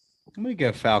here. I'm gonna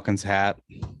get a Falcons hat.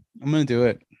 I'm gonna do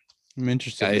it. I'm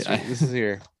interested. This is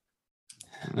here.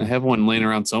 I have one laying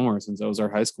around somewhere since that was our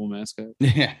high school mascot.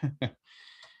 Yeah.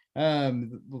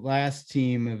 The last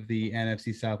team of the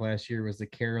NFC South last year was the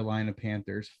Carolina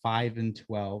Panthers,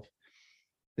 5-12.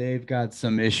 They've got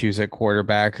some issues at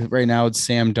quarterback. Right now it's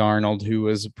Sam Darnold, who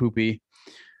was a poopy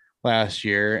last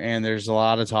year, and there's a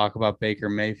lot of talk about Baker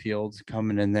Mayfield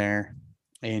coming in there.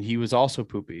 and he was also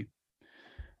poopy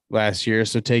last year.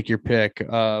 So take your pick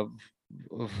of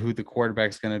who the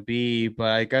quarterback's going to be.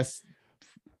 But I guess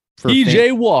for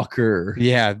PJ Walker.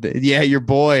 yeah, your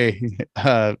boy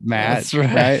Matt. That's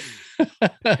right.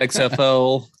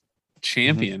 XFL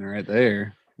champion right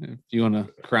there. If you want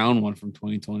to crown one from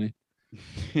 2020.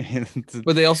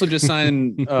 But they also just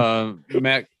signed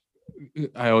Matt.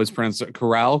 I always pronounce it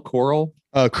Corral.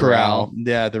 Yeah,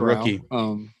 the Corral. rookie.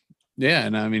 Yeah,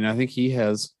 and I mean, I think he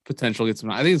has potential to get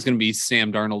some. I think it's going to be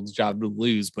Sam Darnold's job to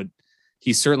lose, but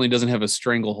he certainly doesn't have a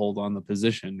stranglehold on the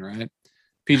position, right?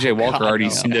 PJ Walker already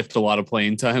sniffed a lot of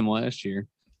playing time last year.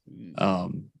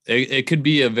 It could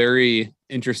be a very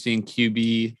interesting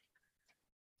QB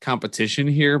competition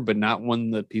here, but not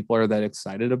one that people are that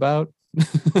excited about.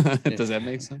 Does that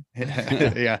make sense?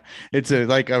 Yeah, it's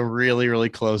a really, really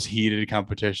close, heated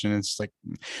competition. It's like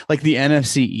the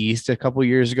NFC East a couple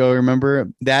years ago.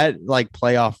 Remember that like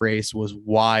playoff race was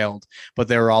wild, but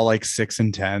they were all like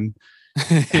 6-10.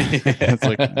 It's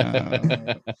like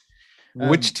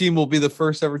which team will be the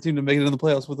first ever team to make it in the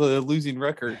playoffs with a losing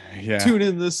record? Yeah, tune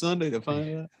in this Sunday to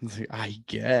find out. I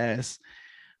guess.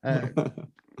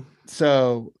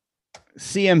 So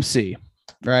CMC,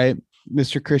 right?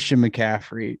 Mr. Christian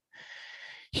McCaffrey.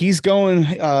 He's going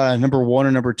number 1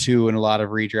 or number 2 in a lot of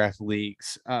redraft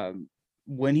leagues.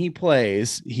 When he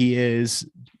plays, he is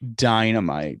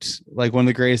dynamite, like one of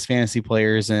the greatest fantasy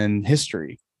players in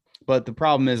history. But the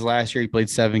problem is last year he played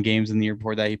 7 games, and the year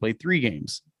before that he played 3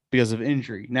 games because of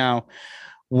injury. Now,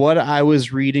 what I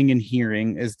was reading and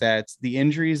hearing is that the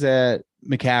injuries that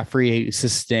McCaffrey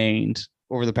sustained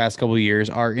over the past couple of years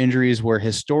are injuries where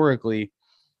historically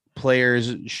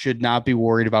players should not be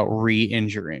worried about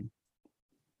re-injuring.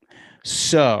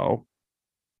 So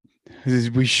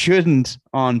we shouldn't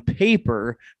on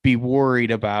paper be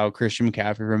worried about Christian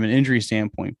McCaffrey from an injury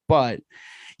standpoint, but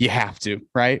you have to,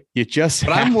 right? You just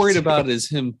What I'm worried about is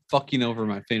him fucking over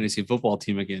my fantasy football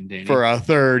team again, Danny. For a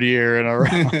 3rd year in a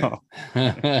row.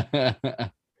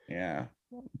 Yeah.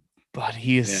 But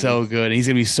he is so good. He's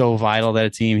going to be so vital to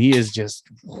that team. He is just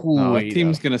that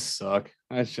team's going to suck.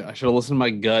 I should have listened to my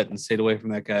gut and stayed away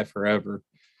from that guy forever.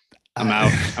 I'm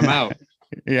out.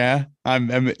 Yeah, I'm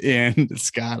in,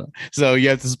 Scott. So you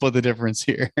have to split the difference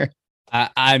here.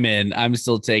 I'm in. I'm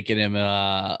still taking him.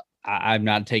 I'm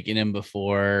not taking him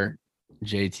before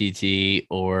JTT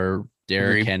or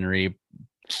Derrick Henry.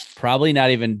 Probably not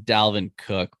even Dalvin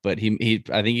Cook, but he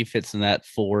I think he fits in that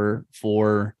 4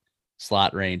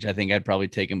 slot range. I think I'd probably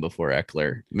take him before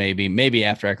Eckler. Maybe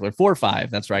after Eckler. 4 or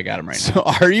 5. That's where I got him right now. So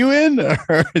are you in?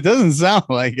 Or it doesn't sound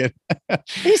like it.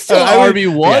 He's still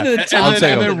RB1 at the time.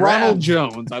 And then Ronald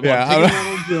Jones.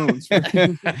 Ronald Jones.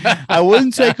 I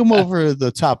wouldn't take him over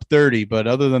the top 30, but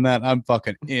other than that, I'm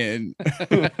fucking in.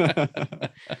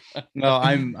 No,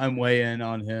 I'm way in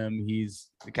on him. He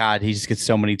just gets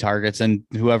so many targets, and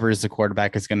whoever is the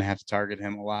quarterback is going to have to target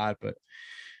him a lot. But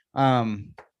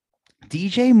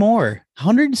DJ Moore,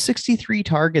 163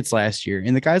 targets last year,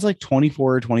 and the guy's like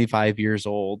 24 or 25 years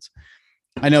old.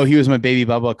 I know he was my baby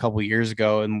Bubba a couple of years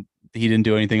ago, and he didn't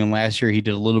do anything. And last year he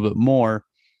did a little bit more.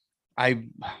 I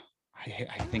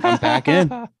think I'm back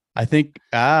in. I think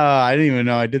I didn't even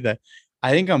know I did that.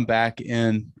 I think I'm back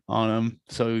in on him.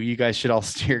 So you guys should all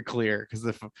steer clear, because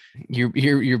if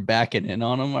you're backing in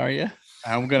on him, are you?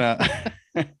 I'm gonna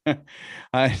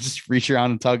I just reach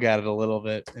around and tug at it a little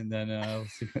bit, and then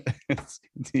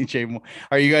DJ Moore.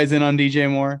 Are you guys in on DJ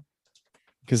Moore?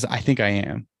 Because I think I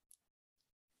am.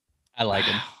 I like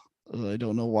him. I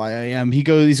don't know why I am.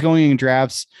 He's going in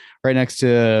drafts right next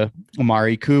to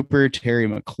Amari Cooper, Terry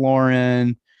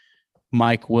McLaurin,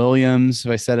 Mike Williams.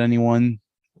 Have I said anyone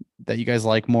that you guys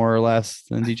like more or less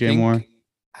than DJ Moore?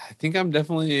 I think I'm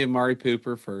definitely Amari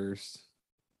Cooper first.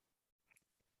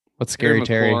 What's scary,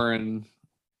 Terry? McLaurin,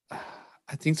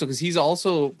 I think so, because he's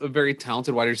also a very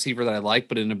talented wide receiver that I like,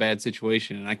 but in a bad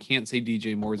situation. And I can't say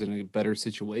DJ Moore's in a better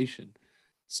situation.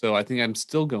 So I think I'm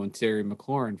still going Terry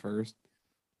McLaurin first.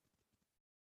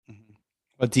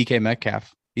 But DK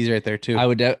Metcalf, he's right there too. I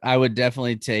would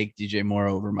definitely take DJ Moore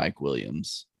over Mike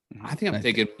Williams. I think I'm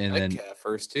taking Metcalf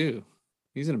first too.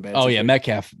 He's in a bad situation.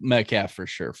 Yeah, Metcalf for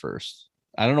sure first.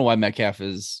 I don't know why Metcalf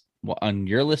is on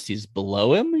your list. He's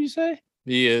below him, you say?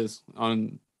 He is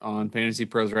on Fantasy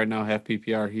Pros right now, half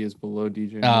PPR. He is below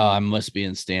DJ Moore. Oh, I must be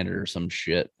in standard or some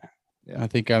shit. Yeah. I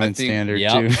think I'm in standard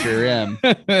too. Sure am.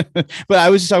 But I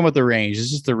was just talking about the range.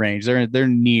 It's just the range.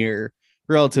 They're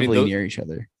relatively near each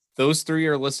other. Those 3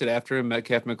 are listed after him: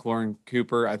 Metcalf, McLaurin,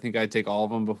 Cooper. I think I'd take all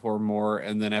of them before Moore,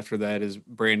 and then after that is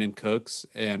Brandon Cooks,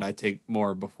 and I take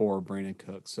Moore before Brandon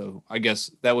Cooks. So I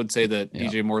guess that would say that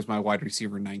DJ Moore is my wide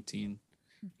receiver 19.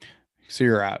 So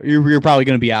you're out. You're probably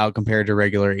going to be out compared to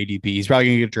regular ADP. He's probably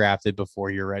going to get drafted before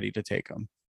you're ready to take him.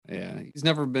 Yeah, he's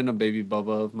never been a baby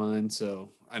Bubba of mine, so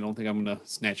I don't think I'm going to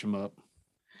snatch him up.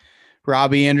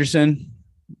 Robbie Anderson,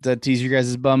 does that tease you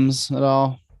guys' bums at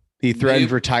all? He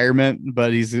threatened retirement,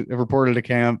 but he's reported to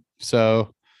camp.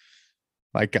 So,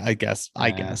 like, I guess.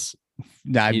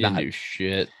 Nah, he didn't do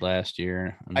shit last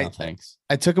year. No, thanks.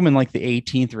 I took him in like the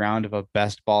 18th round of a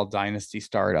best ball dynasty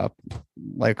startup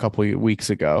like a couple of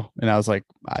weeks ago, and I was like,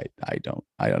 I don't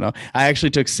know. I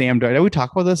actually took Sam. Did we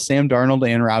talk about this? Sam Darnold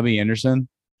and Robbie Anderson.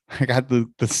 I got the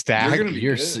stack.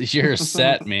 You're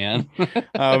set, man.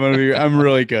 I'm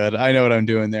really good. I know what I'm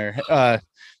doing there. I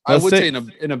would say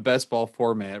in a best ball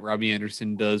format, Robbie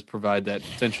Anderson does provide that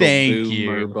potential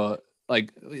boomer, but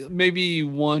like maybe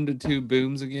 1 to 2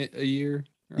 booms a year.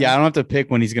 Right? Yeah, I don't have to pick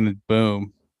when he's going to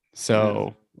boom.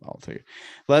 So I'll take it.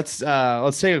 Let's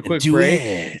take a quick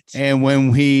break. And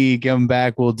when we come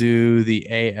back, we'll do the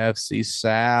AFC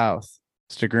South.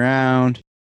 Stick around.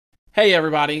 Hey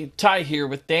everybody, Ty here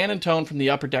with Dan and Tone from the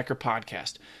Upper Decker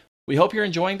podcast. We hope you're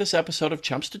enjoying this episode of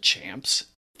Chumps to Champs.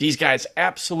 These guys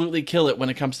absolutely kill it when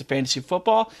it comes to fantasy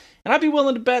football, and I'd be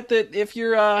willing to bet that if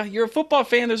you're a football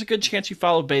fan, there's a good chance you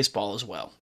follow baseball as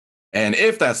well. And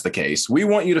if that's the case, we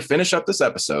want you to finish up this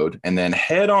episode and then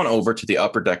head on over to the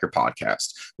Upper Decker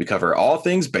podcast. We cover all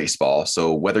things baseball,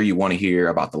 so whether you want to hear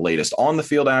about the latest on the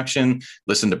field action,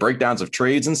 listen to breakdowns of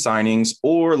trades and signings,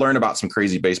 or learn about some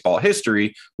crazy baseball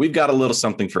history, we've got a little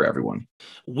something for everyone.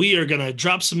 We are going to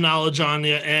drop some knowledge on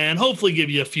you and hopefully give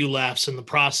you a few laughs in the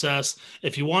process.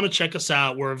 If you want to check us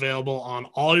out, we're available on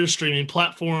all your streaming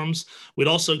platforms. We'd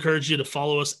also encourage you to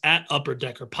follow us at Upper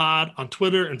Decker Pod on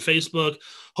Twitter and Facebook.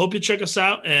 Hope you check us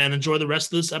out and enjoy the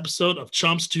rest of this episode of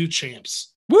Chumps to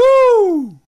Champs.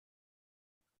 Woo!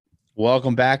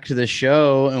 Welcome back to the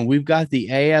show, and we've got the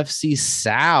AFC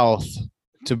South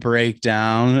to break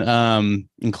down.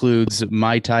 Includes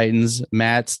my Titans,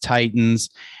 Matt's Titans,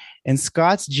 and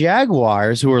Scott's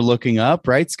Jaguars, who are looking up,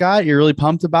 right, Scott? You're really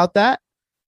pumped about that?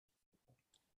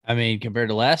 I mean, compared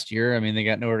to last year, I mean, they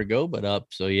got nowhere to go but up.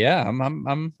 So yeah, I'm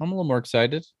a little more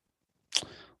excited.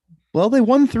 Well, they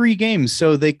won 3 games,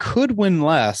 so they could win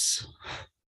less.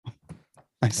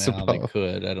 I suppose they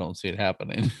could. I don't see it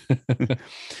happening.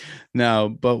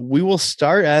 No, but we will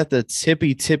start at the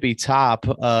tippy top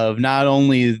of not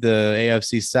only the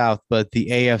AFC South, but the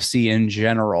AFC in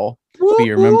general.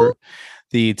 You remember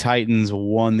the Titans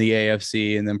won the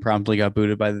AFC and then promptly got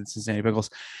booted by the Cincinnati Bengals.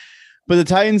 But the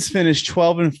Titans finished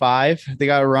 12-5. They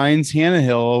got Ryan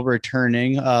Tannehill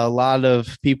returning. A lot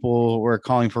of people were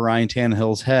calling for Ryan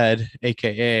Tannehill's head,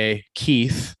 aka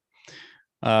Keith.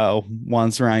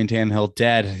 Wants Ryan Tannehill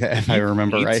dead, if I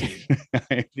remember right.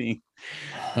 I mean,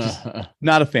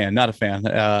 not a fan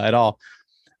at all.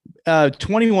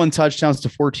 21 touchdowns to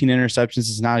 14 interceptions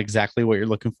is not exactly what you're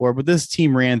looking for, but this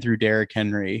team ran through Derrick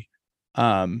Henry.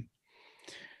 But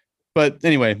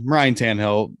anyway, Ryan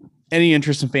Tannehill. Any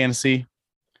interest in fantasy?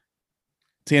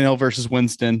 Tannehill versus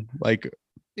Winston, like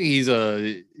he's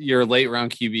your late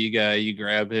round QB guy. You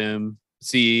grab him,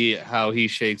 see how he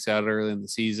shakes out early in the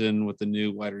season with the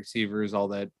new wide receivers, all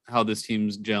that, how this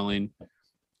team's gelling.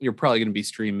 You're probably going to be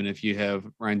streaming if you have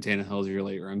Ryan Tannehill as your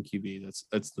late round QB.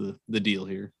 That's the deal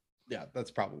here. Yeah,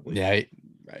 that's probably right.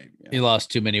 Yeah. He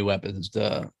lost too many weapons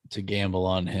to gamble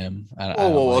on him.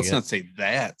 Let's not say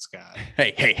that, Scott.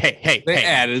 Hey! They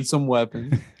added some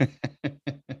weapons.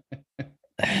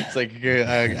 It's like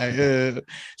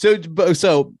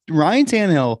so Ryan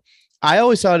Tannehill. I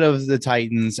always thought of the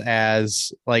Titans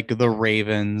as like the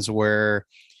Ravens, where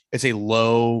it's a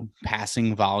low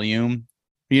passing volume.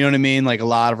 You know what I mean? Like a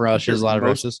lot of rushes,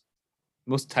 rushes.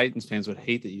 Most Titans fans would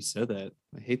hate that you said that.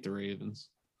 I hate the Ravens.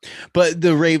 But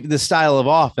the style of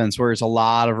offense where it's a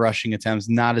lot of rushing attempts,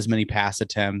 not as many pass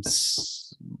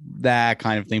attempts, that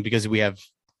kind of thing, because the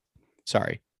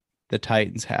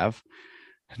Titans have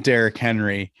Derrick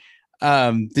Henry.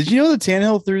 Did you know that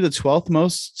Tannehill threw the 12th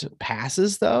most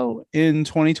passes though in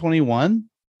 2021?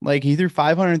 Like he threw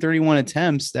 531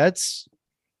 attempts. That's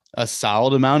a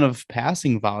solid amount of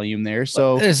passing volume there.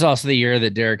 So it's also the year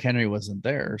that Derrick Henry wasn't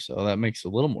there, so that makes a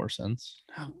little more sense.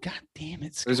 Oh, God damn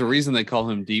it. Scott. There's a reason they call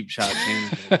him deep shot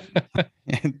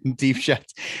Tannehill. Deep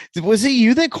shots. Was it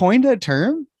you that coined that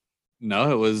term?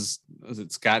 No, was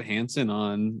it Scott Hansen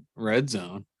on Red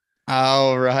Zone?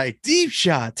 All right. Deep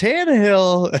shot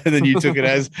Tannehill. And then you took it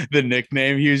as the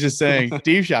nickname. He was just saying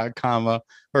deep shot, comma,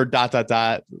 or ...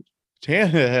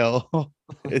 Tannehill.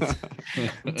 It's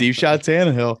deep shot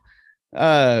Tannehill.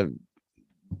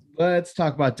 Let's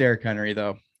talk about Derrick Henry,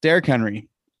 though. Derrick Henry.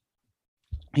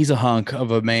 He's a hunk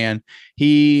of a man.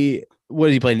 He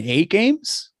played in 8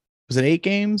 games? Was it 8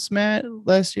 games, Matt,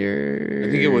 last year?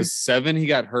 I think it was 7. He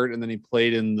got hurt, and then he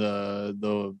played in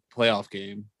the playoff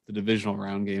game, the divisional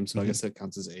round game. So I guess that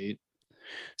counts as 8.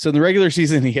 So in the regular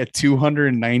season, he had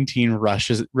 219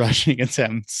 rushing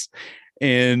attempts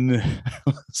in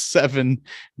 7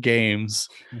 games.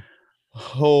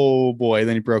 Oh boy.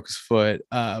 Then he broke his foot.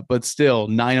 But still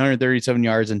 937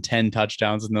 yards and 10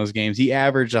 touchdowns in those games. He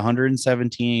averaged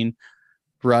 117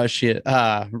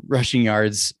 rushing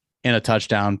yards and a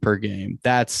touchdown per game.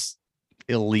 That's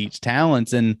elite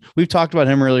talents. And we've talked about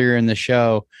him earlier in the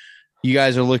show. You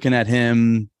guys are looking at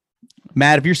him.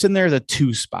 Matt, if you're sitting there at the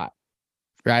 2 spot,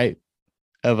 right,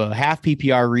 of a half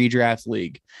PPR redraft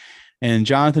league, and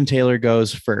Jonathan Taylor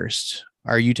goes first,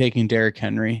 are you taking Derrick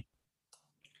Henry?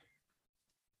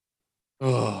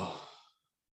 Oh,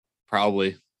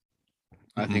 probably.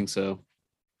 I think so.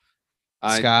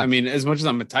 Scott? I mean, as much as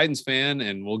I'm a Titans fan,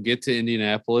 and we'll get to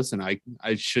Indianapolis, and I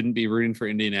shouldn't be rooting for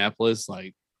Indianapolis.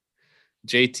 Like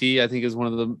JT, I think is one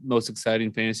of the most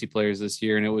exciting fantasy players this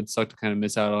year, and it would suck to kind of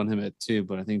miss out on him at 2.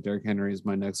 But I think Derrick Henry is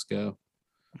my next go.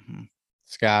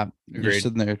 Scott, you're Agreed.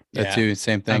 sitting there at 2,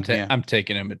 same thing. I'm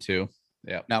taking him at 2.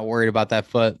 Yeah, not worried about that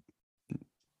foot.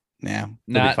 Yeah,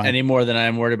 not any more than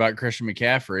I'm worried about Christian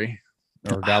McCaffrey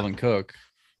or Dalvin Cook.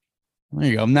 There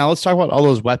you go. Now let's talk about all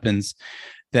those weapons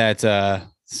that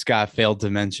Scott failed to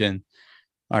mention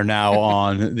are now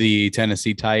on the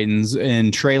Tennessee Titans.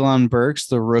 And Treylon Burks,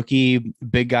 the rookie,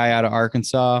 big guy out of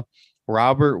Arkansas.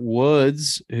 Robert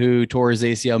Woods, who tore his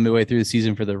ACL midway through the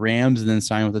season for the Rams and then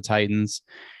signed with the Titans.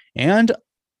 And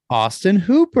Austin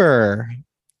Hooper.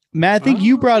 Matt, I think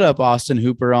you brought up Austin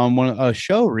Hooper on a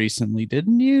show recently,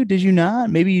 didn't you? Did you not?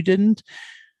 Maybe you didn't.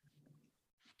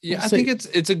 Yeah, I think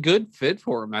it's a good fit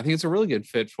for him. I think it's a really good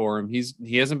fit for him.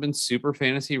 He hasn't been super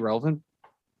fantasy relevant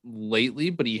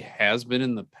lately, but he has been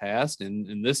in the past. And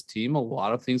in this team, a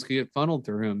lot of things could get funneled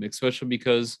through him, especially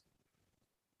because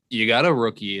you got a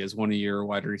rookie as one of your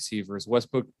wide receivers.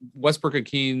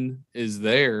 Westbrook-Ikhine is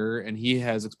there, and he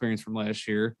has experience from last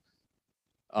year.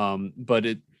 But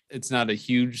it's not a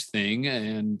huge thing.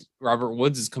 And Robert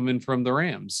Woods is coming from the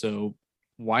Rams, so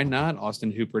why not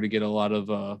Austin Hooper to get a lot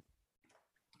of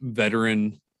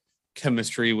veteran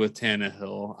chemistry with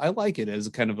Tannehill? I like it as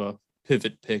a kind of a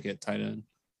pivot pick at tight end.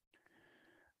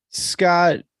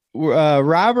 Scott,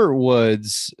 Robert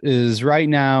Woods is right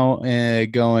now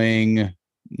going.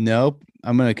 Nope.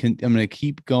 I'm gonna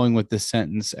keep going with this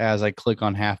sentence as I click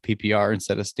on half PPR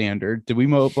instead of standard. Did we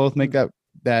both make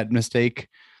that mistake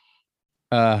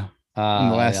in the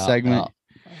last segment?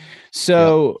 Yeah.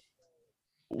 So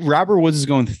Robert Woods is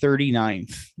going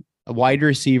 39th. A wide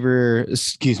receiver,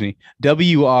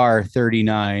 WR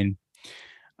 39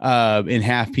 in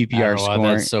half PPR scoring.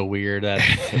 That's so weird.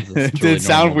 Did it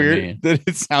sound weird? Did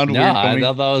it sound weird? I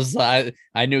thought that was.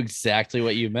 I knew exactly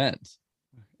what you meant.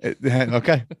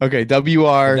 Okay.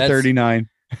 WR 39.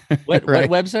 What Right.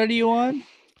 website are you on?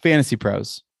 Fantasy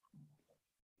Pros.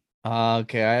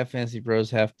 Okay, I have Fantasy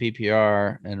Pros half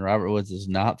PPR, and Robert Woods is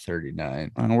not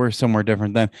 39. We're somewhere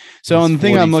different then. So the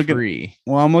thing I'm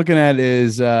looking at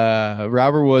is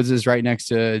Robert Woods is right next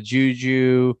to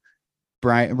Juju,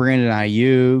 Brandon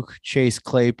Ayuk, Chase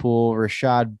Claypool,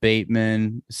 Rashad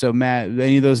Bateman. So Matt,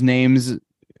 any of those names you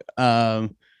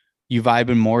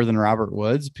vibing more than Robert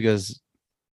Woods? Because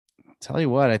I'll tell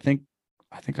you what, I think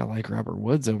I like Robert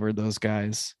Woods over those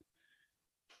guys.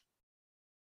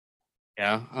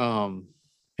 Yeah.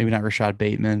 Maybe not Rashad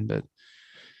Bateman, but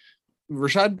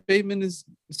Rashad Bateman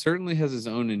certainly has his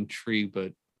own intrigue,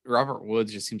 but Robert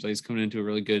Woods just seems like he's coming into a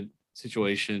really good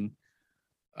situation.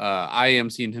 I am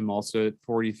seeing him also at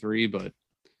 43, but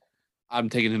I'm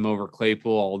taking him over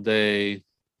Claypool all day.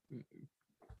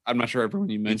 I'm not sure everyone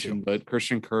you mentioned, but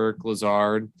Christian Kirk,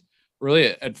 Lazard. Really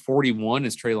at 41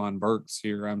 is Treylon Burks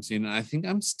here I'm seeing. And I think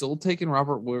I'm still taking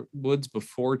Robert Woods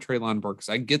before Treylon Burks.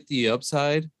 I get the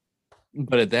upside,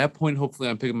 but at that point, hopefully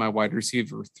I'm picking my wide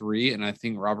receiver 3. And I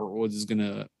think Robert Woods is going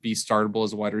to be startable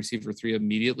as a wide receiver 3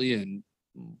 immediately and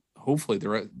hopefully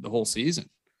the whole season.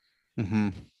 Mm-hmm.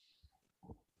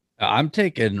 I'm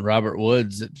taking Robert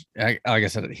Woods. Like I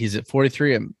said, he's at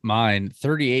 43 at mine.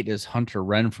 38 is Hunter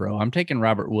Renfrow. I'm taking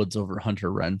Robert Woods over Hunter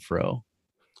Renfrow.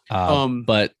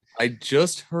 But I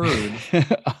just heard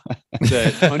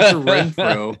that Hunter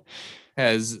Renfrow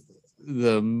has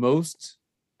the most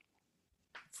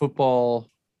football.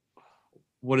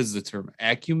 What is the term?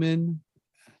 Acumen?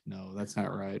 No, that's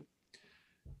not right.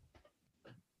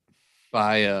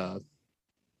 By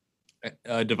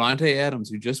Devontae Adams,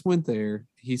 who just went there,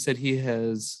 he said he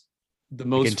has the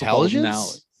most intelligence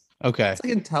knowledge. Okay, it's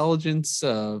like intelligence.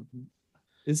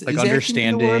 Is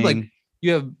understanding. like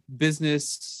you have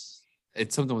business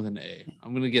It's something with an A.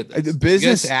 I'm gonna get this.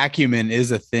 Business acumen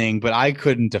is a thing, but I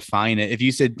couldn't define it. If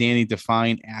you said, Danny,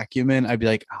 define acumen, I'd be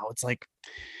like, oh, it's like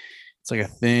a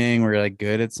thing where you're like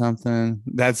good at something.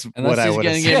 That's what I would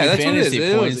have said. Yeah, that's what it is.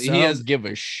 Fantasy points. He doesn't give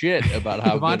a shit about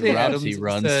how good Devontae routes he Adams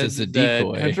runs. said Just a that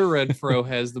decoy. Hunter Renfrow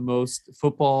has the most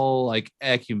football like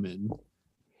acumen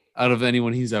out of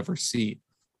anyone he's ever seen.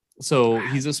 So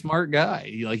he's a smart guy.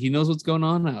 He knows what's going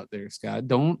on out there, Scott.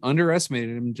 Don't underestimate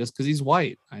him just because he's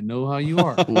white. I know how you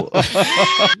are.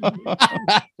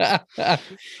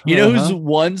 You know who's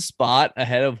one spot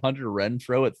ahead of Hunter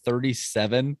Renfrow at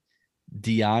 37?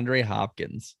 DeAndre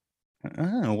Hopkins.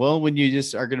 Oh, well, when you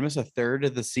just are going to miss a third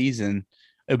of the season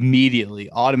immediately,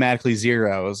 automatically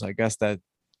zeros, I guess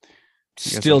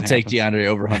Still take happens. DeAndre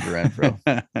over Hunter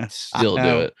Renfrow. Still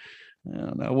do it. I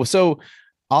don't know. Well, so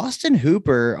Austin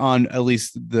Hooper on at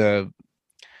least the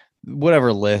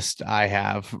whatever list I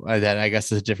have that I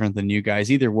guess is different than you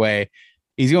guys. Either way,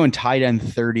 he's going tight end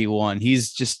 31.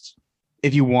 He's just,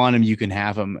 if you want him, you can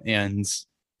have him. And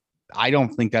I don't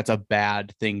think that's a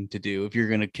bad thing to do. If you're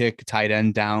going to kick tight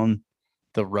end down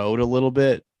the road a little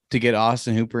bit to get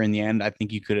Austin Hooper in the end, I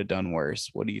think you could have done worse.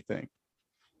 What do you think?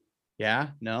 Yeah,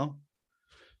 no?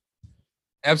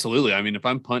 Absolutely. I mean, if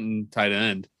I'm punting tight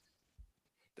end,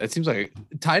 that seems like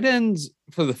tight ends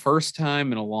for the first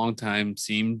time in a long time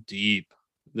seem deep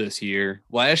this year.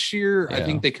 Last year, I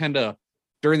think they kind of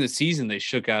during the season they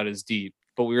shook out as deep,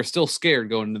 but we were still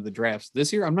scared going into the drafts.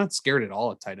 This year, I'm not scared at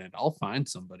all at tight end. I'll find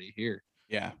somebody here.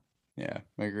 Yeah,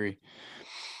 I agree.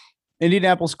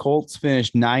 Indianapolis Colts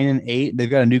finished 9-8. They've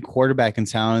got a new quarterback in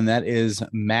town, and that is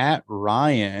Matt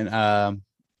Ryan, a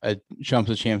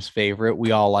Chumps of Champs favorite.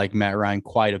 We all like Matt Ryan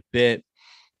quite a bit.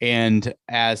 And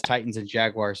as Titans and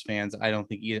Jaguars fans, I don't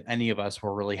think any of us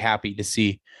were really happy to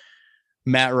see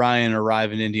Matt Ryan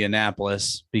arrive in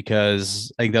Indianapolis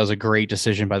because I think that was a great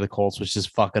decision by the Colts, which is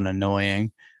fucking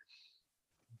annoying.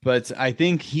 But I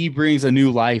think he brings a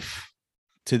new life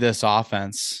to this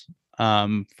offense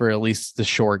for at least the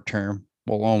short term.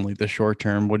 Well, only the short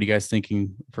term. What are you guys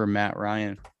thinking for Matt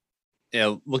Ryan?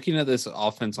 Yeah, looking at this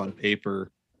offense on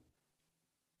paper,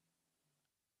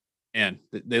 and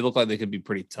they look like they could be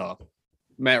pretty tough.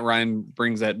 Matt Ryan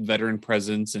brings that veteran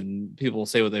presence, and people will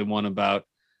say what they want about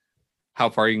how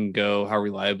far he can go, how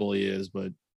reliable he is,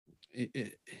 but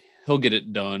he'll get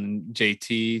it done.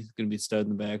 JT is going to be stud in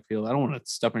the backfield. I don't want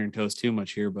to step on your toes too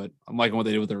much here, but I'm liking what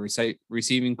they did with their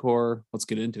receiving core. Let's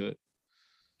get into it.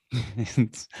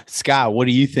 Scott, what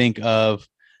do you think of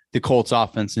the Colts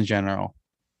offense in general?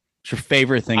 What's your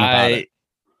favorite thing about it?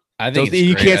 I think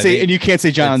you can't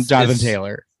say Jonathan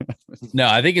Taylor. No,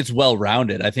 I think it's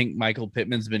well-rounded. I think Michael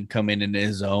Pittman's been coming into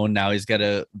his own. Now he's got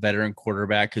a veteran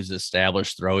quarterback who's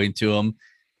established throwing to him.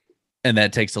 And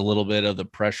that takes a little bit of the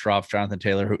pressure off Jonathan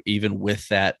Taylor, who even with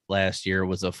that last year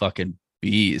was a fucking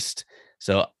beast.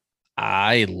 So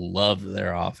I love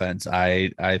their offense. I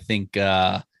think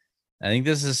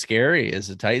this is scary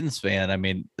as a Titans fan. I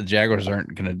mean, the Jaguars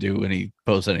aren't going to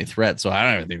pose any threat, so I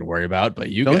don't have anything to worry about. But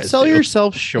you don't guys sell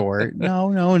yourself short.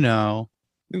 No.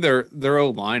 Their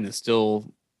O-line is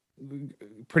still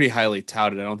pretty highly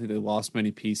touted. I don't think they lost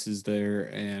many pieces there,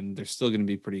 and they're still going to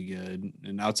be pretty good.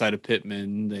 And outside of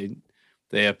Pittman,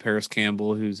 they have Paris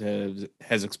Campbell, who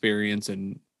has experience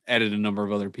and added a number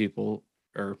of other people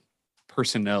or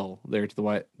personnel there to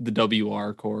the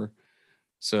WR core.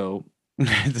 So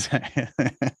I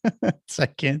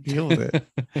can't deal with it.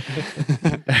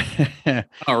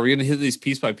 Are we gonna hit these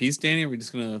piece by piece, Danny? Or are we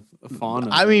just gonna fawn?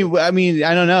 I mean,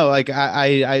 I don't know. Like,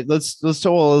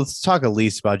 let's talk at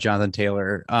least about Jonathan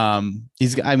Taylor. I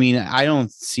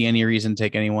don't see any reason to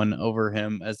take anyone over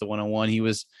him as the 101. He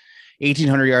was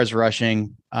 1,800 yards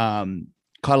rushing, caught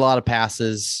a lot of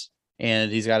passes,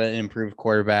 and he's got an improved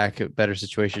quarterback, a better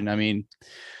situation. I mean,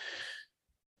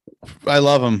 I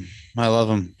love him.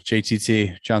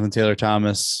 JTT, Jonathan Taylor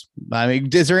Thomas. I mean,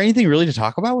 is there anything really to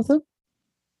talk about with him?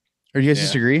 Or do you guys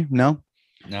disagree? No.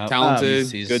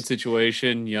 Talented, good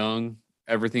situation, young,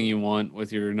 everything you want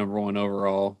with your number one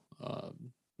overall.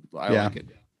 I like it.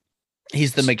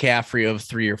 He's the McCaffrey of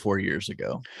 3 or 4 years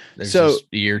ago.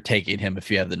 You're taking him if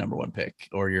you have the number one pick,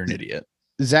 or you're an idiot.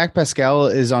 Zach Pascal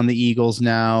is on the Eagles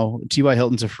now. T.Y.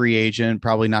 Hilton's a free agent,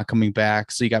 probably not coming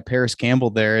back. So you got Paris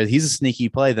Campbell there. He's a sneaky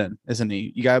play then, isn't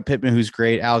he? You got Pittman, who's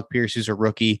great. Alec Pierce, who's a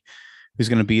rookie, who's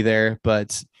going to be there.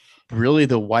 But really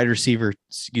the wide receiver,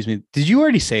 excuse me. Did you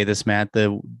already say this, Matt?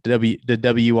 The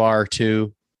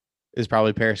WR2 is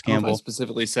probably Paris Campbell. I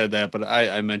specifically said that, but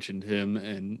I mentioned him.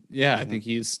 And I think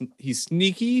he's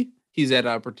sneaky. He's had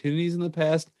opportunities in the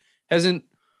past. Hasn't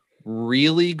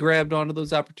really grabbed onto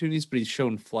those opportunities, but he's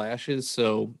shown flashes.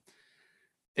 So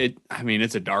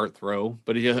It's a dart throw,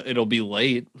 but it'll be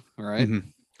late, right?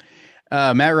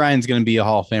 Mm-hmm. Matt Ryan's going to be a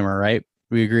Hall of Famer, right?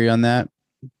 We agree on that.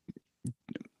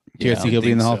 Do you guys think he'll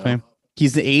be in the Hall of Fame?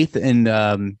 He's the 8th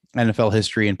in NFL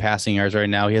history in passing yards right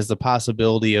now. He has the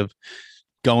possibility of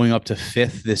going up to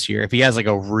 5th this year. If he has like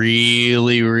a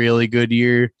really, really good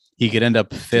year, he could end up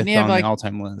 5th on the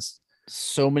all-time list.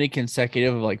 So many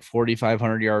consecutive of like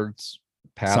 4,500 yards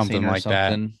passing, something like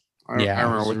something. That. I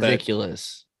remember with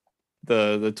ridiculous.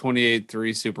 The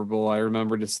 28-3 Super Bowl. I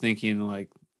remember just thinking like,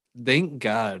 thank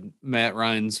God Matt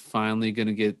Ryan's finally going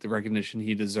to get the recognition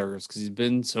he deserves because he's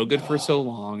been so good for so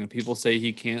long, and people say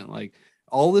he can't. Like,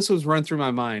 all this was run through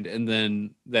my mind, and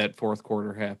then that fourth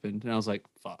quarter happened, and I was like,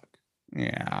 "Fuck."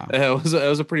 Yeah, that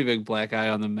was a pretty big black eye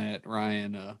on the Matt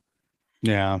Ryan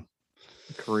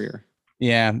career.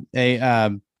 Yeah,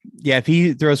 if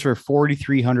he throws for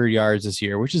 4,300 yards this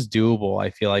year, which is doable, I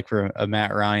feel like for a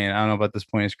Matt Ryan. I don't know about this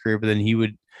point in his career, but then he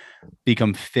would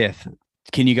become 5th.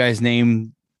 Can you guys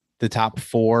name the top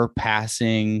 4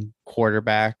 passing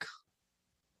quarterback?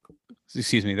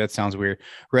 Excuse me, that sounds weird.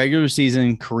 Regular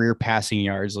season career passing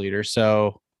yards leader.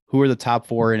 So who are the top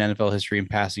 4 in NFL history in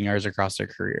passing yards across their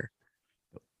career?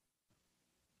 Oh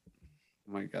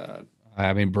my God.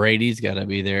 I mean, Brady's got to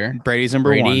be there. Brady's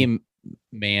number 1.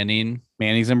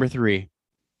 Manning's number 3.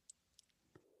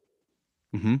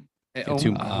 Mm-hmm.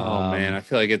 Man, I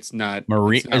feel like it's not.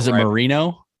 Is it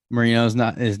Marino? Marino is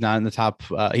not in the top.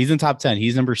 He's in the top 10.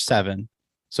 He's number 7.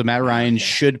 So Matt Ryan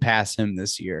should pass him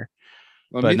this year.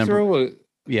 Let me throw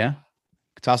yeah.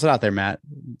 Toss it out there, Matt.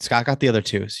 Scott got the other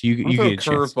 2. So you get a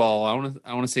curveball.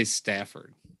 I want to say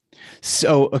Stafford.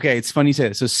 So okay, it's funny you say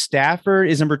that. So Stafford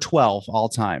is number 12 all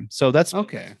time. So that's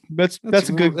okay. That's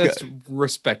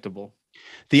respectable.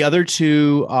 The other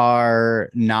 2 are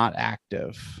not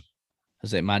active.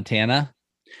 Is it Montana?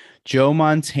 Joe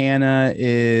Montana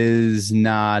is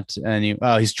not any.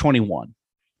 Oh, he's 21.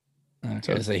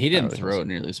 Okay, so he didn't throw it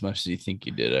nearly as much as you think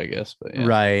he did, I guess. But yeah.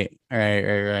 Right.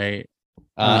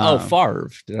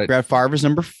 Favre. Brett Favre is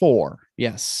number 4.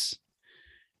 Yes,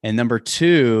 and number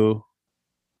 2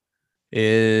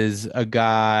 is a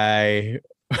guy.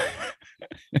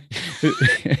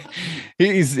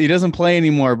 he doesn't play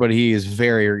anymore, but he is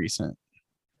very recent.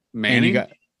 Manning.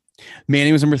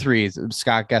 Manning was number 3.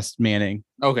 Scott guessed Manning.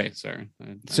 Okay, sorry.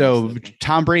 So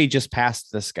Tom Brady just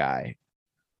passed this guy,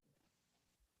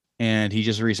 and he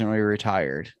just recently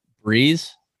retired.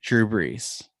 Drew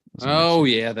Brees. Oh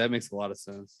yeah, that makes a lot of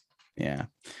sense. Yeah.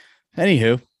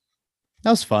 Anywho, that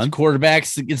was fun.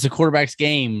 It's a quarterback's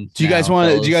game. Do you guys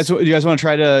want to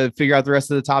try to figure out the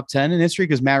rest of the top 10 in history?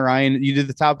 Because Matt Ryan, you did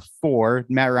the top 4.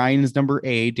 Matt Ryan is number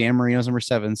 8. Dan Marino's number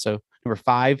 7. So number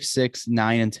 5, 6,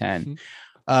 9, and 10.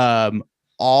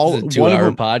 All one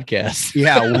 2-hour podcast.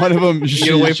 Yeah, one of them.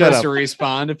 You gonna wait for us to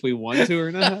respond if we want to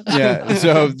or not? Yeah,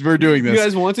 so we're doing this. You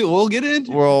guys want to? We'll get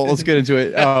into. Let's get into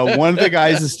it. One of the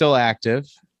guys is still active.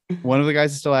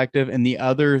 And the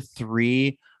other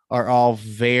 3 are all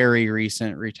very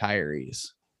recent retirees.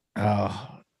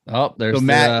 There's so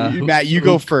Matt, you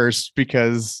go first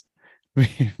because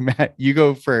he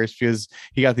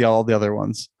got all the other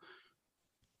ones.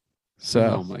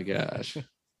 So, oh my gosh.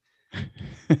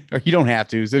 Or you don't have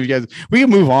to. So we can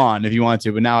move on if you want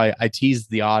to, but now I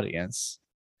teased the audience.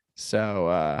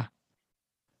 So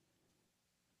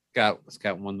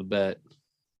Scott won the bet.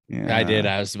 Yeah. I did.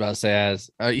 I was about to say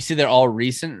you see they're all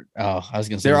recent. Oh, I was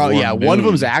gonna say they're all one of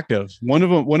them's active. One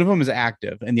of them is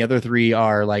active, and the other 3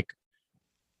 are like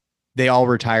they all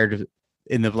retired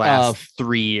in the last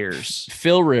 3 years.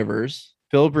 Phil Rivers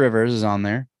is on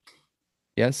there.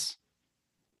 Yes.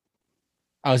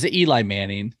 Oh, is it Eli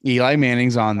Manning? Eli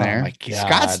Manning's on there. Oh my God.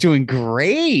 Scott's doing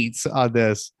great on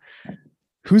this.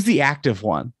 Who's the active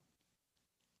one?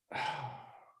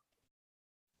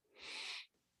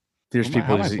 There's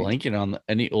people who blanking on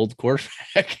any old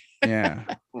quarterback. Yeah.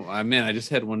 I just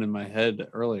had one in my head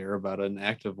earlier about an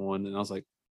active one, and I was like,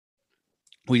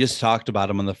 we just talked about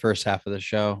him in the first half of the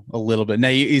show a little bit. Now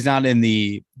he's not in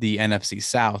the NFC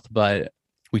South, but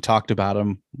we talked about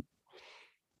him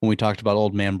when we talked about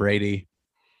old man Brady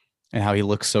and how he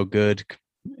looks so good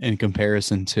in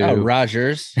comparison to Aaron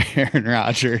Rodgers.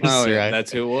 Oh, yeah, right?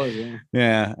 That's who it was. Yeah.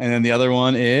 Yeah. And then the other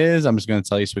one is, I'm just going to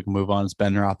tell you so we can move on. It's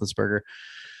Ben Roethlisberger.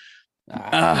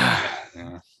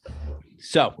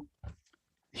 So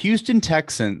Houston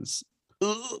Texans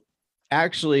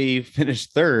actually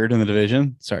finished 3rd in the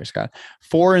division. Sorry, Scott.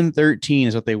 4-13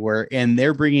 is what they were. And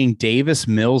they're bringing Davis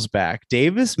Mills back.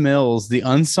 Davis Mills, the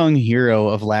unsung hero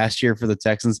of last year for the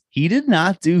Texans. He did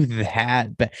not do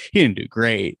that bad. He didn't do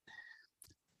great,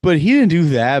 but he didn't do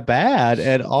that bad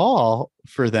at all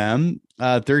for them.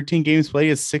 13 games played,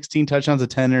 has 16 touchdowns,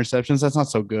 10 interceptions. That's not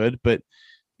so good, but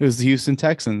it was the Houston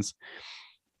Texans.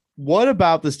 What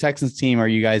about this Texans team are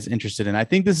you guys interested in? I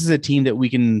think this is a team that we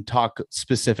can talk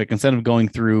specific instead of going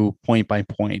through point by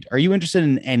point. Are you interested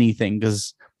in anything?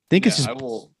 Because I think it's just. I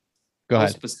will. Go I'll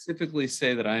ahead. specifically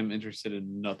say that I'm interested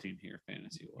in nothing here,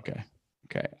 fantasy wise.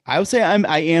 Okay. I would say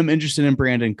I am interested in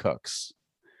Brandon Cooks.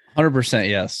 100%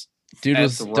 yes. Dude At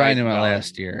was the right dynamite value.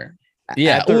 last year.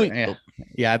 Yeah. At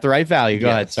the right value. Go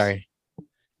ahead. Yes. Sorry.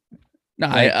 No,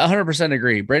 I 100%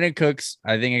 agree. Brandon Cooks,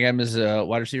 I think I got him as a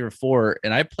wide receiver 4,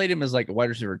 and I played him as like a wide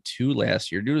receiver 2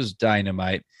 last year. Dude was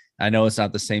dynamite. I know it's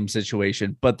not the same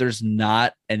situation, but there's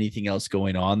not anything else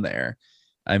going on there.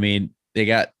 I mean, they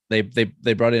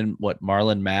brought in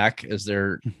Marlon Mack as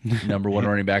their number 1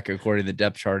 running back according to the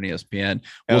depth chart in ESPN.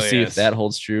 We'll see if that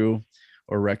holds true,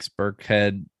 or Rex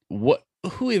Burkhead.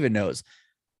 Who even knows?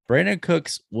 Brandon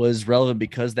Cooks was relevant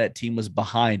because that team was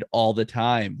behind all the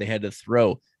time. They had to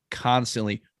throw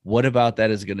constantly. What about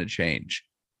that is going to change?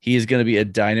 He is going to be a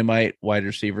dynamite wide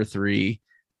receiver 3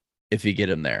 if you get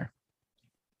him there.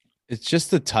 It's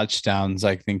just the touchdowns,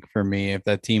 I think, for me, if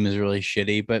that team is really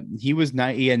shitty. But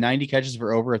he had 90 catches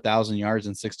for over 1,000 yards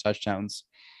and 6 touchdowns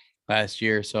last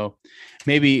year. So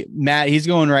maybe Matt, he's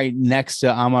going right next to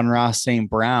Amon-Ra St.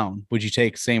 Brown. Would you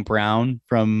take St. Brown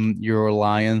from your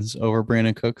Lions over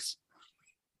Brandon Cooks?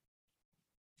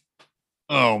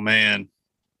 Oh man.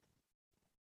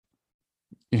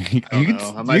 You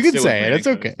I can say it. It's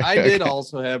okay. I did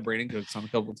also have Brandon Cooks on a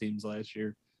couple teams last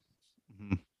year.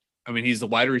 Mhm. I mean, he's the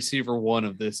wide receiver 1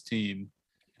 of this team.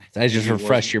 I just He was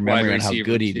refreshed your memory wide on how receiver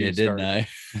good he 2 did, didn't I?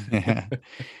 Yeah.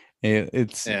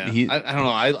 It's Yeah, he, I don't know.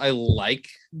 I like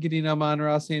getting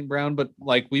Amon-Ra St. Brown, but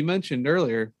like we mentioned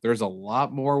earlier, there's a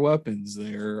lot more weapons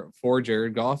there for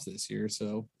Jared Goff this year.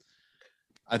 So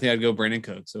I think I'd go Brandon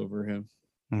Cooks over him.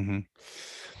 mm-hmm.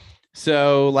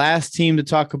 So last team to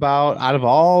talk about out of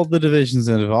all the divisions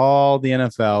and of all the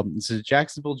NFL, this is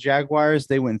Jacksonville Jaguars.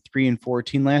 They went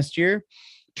 3-14 last year.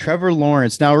 Trevor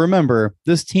Lawrence. Now remember,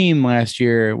 this team last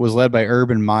year was led by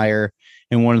Urban Meyer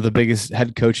in one of the biggest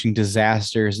head coaching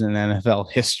disasters in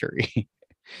NFL history.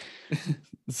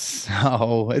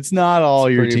 So it's not all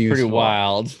your team's pretty fault.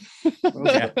 wild.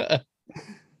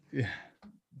 Yeah.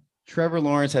 Trevor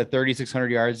Lawrence had 3,600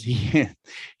 yards. He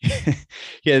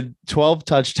had 12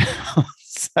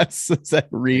 touchdowns. Is that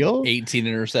real? 18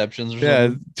 interceptions. Yeah,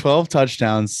 12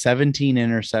 touchdowns, 17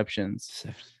 interceptions.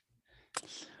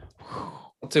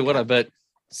 I'll tell you what, I bet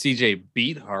CJ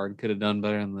Beathard could have done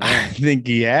better than I that. think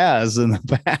he has in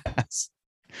the past.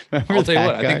 Remember I'll tell you that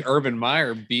what, I guy? think Urban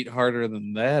Meyer beat harder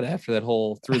than that after that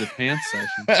whole through the pants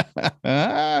session.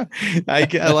 I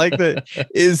like that.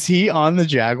 Is he on the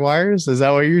Jaguars? Is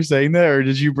that what you're saying there? Or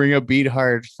did you bring up Beat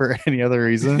Hard for any other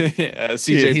reason?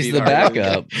 CJ He's the Beathard.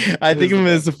 backup. I think of him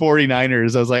as the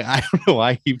 49ers. I was like, I don't know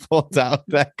why he pulled out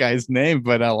that guy's name,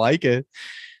 but I like it.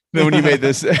 Then when he made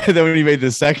this,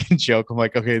 the second joke, I'm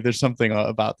like, okay, there's something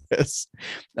about this.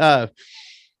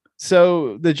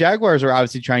 So the Jaguars are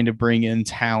obviously trying to bring in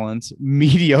talent,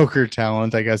 mediocre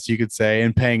talent, I guess you could say,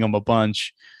 and paying them a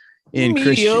bunch. In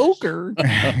Mediocre.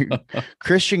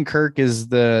 Christian Kirk is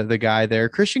the guy there.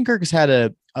 Christian Kirk has had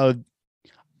a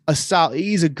solid.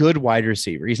 He's a good wide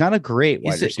receiver. He's not a great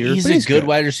wide receiver. He's but a good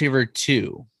wide receiver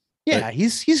too. Yeah,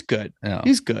 he's good. No.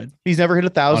 He's good. He's never hit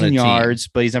 1,000 yards,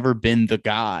 but he's never been the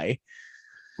guy.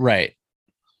 Right.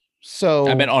 So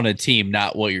I meant on a team,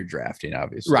 not what you're drafting,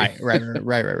 obviously.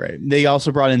 Right. They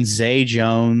also brought in Zay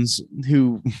Jones,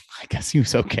 who I guess he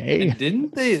was okay. And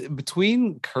didn't they,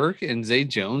 between Kirk and Zay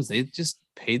Jones, they just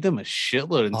paid them a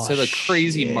shitload and set a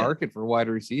crazy market for wide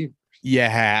receiver.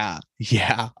 Yeah,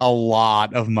 a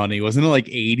lot of money. Wasn't it like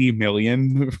 80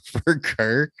 million for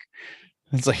Kirk?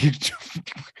 It's like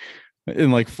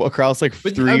in like across like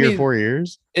 3 or 4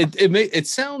 years. It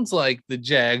sounds like the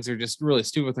Jags are just really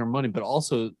stupid with their money, but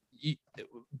also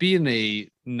being a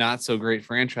not so great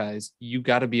franchise, you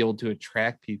got to be able to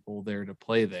attract people there to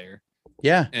play there.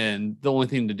 Yeah, and the only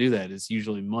thing to do that is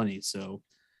usually money. So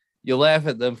you laugh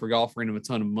at them for offering them a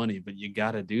ton of money, but you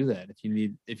got to do that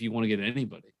if you want to get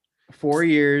anybody. 4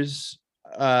 years,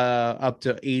 up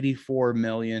to $84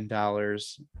 million.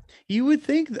 You would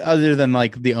think, other than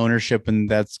like the ownership and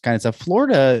that's kind of stuff,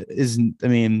 Florida is, I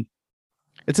mean,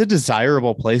 it's a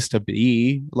desirable place to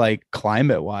be, like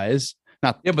climate wise.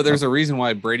 But there's a reason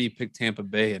why Brady picked Tampa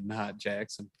Bay and not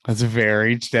Jackson. That's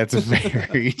very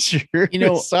true. You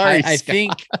know, sorry, I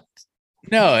think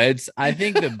I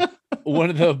think one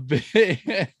of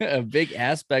the big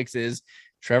aspects is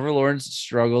Trevor Lawrence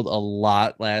struggled a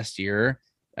lot last year.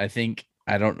 I'm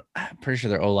pretty sure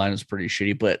their O-line was pretty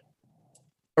shitty, but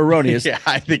erroneous. Yeah,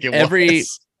 I think it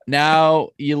was. Now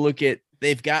you look at,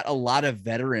 they've got a lot of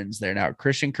veterans there now.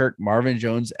 Christian Kirk, Marvin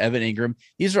Jones, Evan Ingram.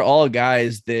 These are all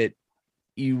guys that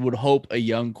you would hope a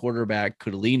young quarterback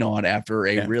could lean on after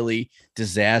a really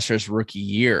disastrous rookie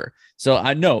year. So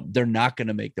I know they're not going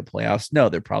to make the playoffs. No,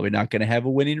 they're probably not going to have a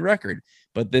winning record,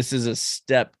 but this is a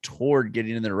step toward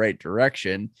getting in the right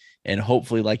direction. And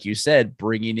hopefully, like you said,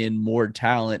 bringing in more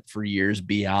talent for years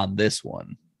beyond this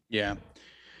one. Yeah.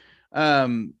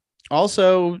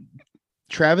 Also,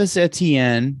 Travis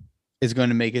Etienne is going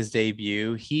to make his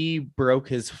debut. He broke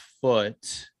his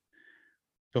foot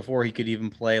before he could even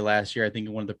play last year, I think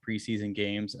in one of the preseason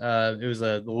games. It was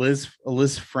a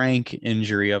Liz Frank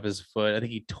injury of his foot. I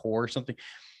think he tore something.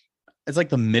 It's like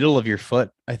the middle of your foot,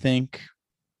 I think.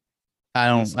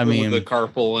 I mean, the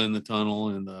carpal in the tunnel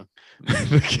and the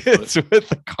kids with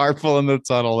the carpal in the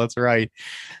tunnel. That's right.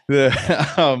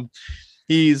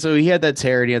 He had that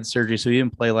tear and he had surgery, so he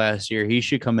didn't play last year. He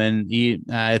should come in.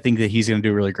 I think that he's going to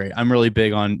do really great. I'm really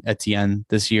big on Etienne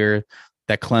this year.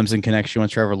 That Clemson connection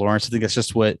with Trevor Lawrence. I think that's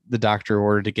just what the doctor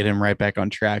ordered to get him right back on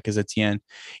track is Etienne.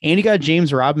 And you got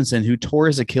James Robinson, who tore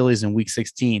his Achilles in week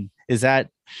 16. Is that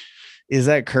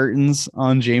curtains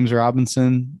on James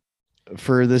Robinson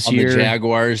for this year? The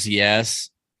Jaguars,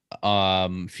 yes.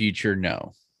 Future,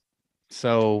 no.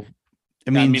 So,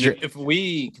 I mean, if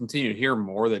we continue to hear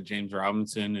more that James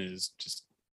Robinson is just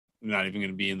not even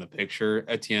going to be in the picture,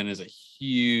 Etienne is a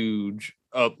huge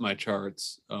up my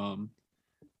charts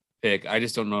pick. I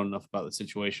just don't know enough about the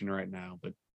situation right now,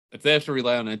 but if they have to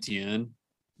rely on Etienne,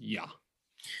 yeah.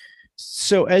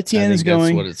 So Etienne's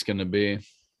going. That's what it's going to be.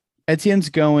 Etienne's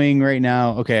going right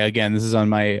now. Okay, again, this is on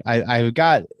my. I've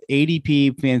got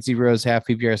ADP Fantasy Bros half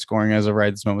PPR scoring as of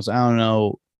right this moment. So I don't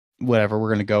know. Whatever, we're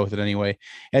going to go with it anyway.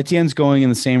 Etienne's going in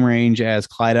the same range as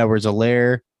Clyde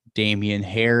Edwards-Helaire, Damian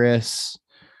Harris.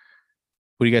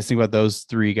 What do you guys think about those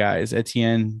three guys?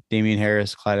 Etienne, Damian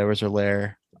Harris, Clyde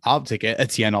Edwards-Helaire. I'll take it.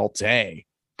 Etienne all day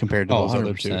compared to those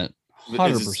other two.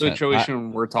 100%. Is the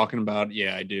situation we're talking about?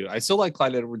 Yeah, I do. I still like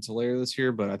Clyde Edwards-Helaire this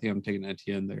year, but I think I'm taking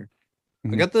Etienne there.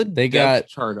 I got the depth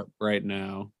chart up right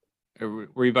now.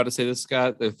 Were you about to say this,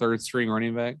 Scott? The third string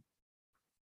running back?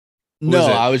 No,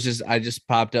 I just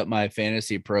popped up my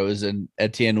fantasy pros, and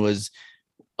Etienne was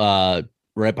right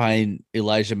behind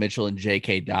Elijah Mitchell and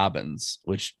J.K. Dobbins,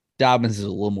 which Dobbins is a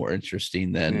little more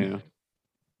interesting than,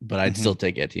 but I'd still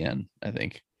take Etienne, I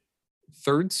think.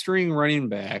 Third string running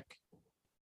back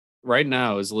right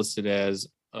now is listed as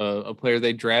a player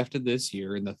they drafted this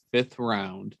year in the 5th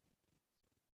round.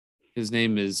 His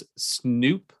name is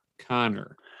Snoop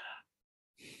Connor.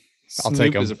 I'll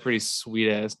take him. Is a pretty sweet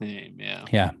ass name. Yeah.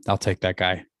 Yeah, I'll take that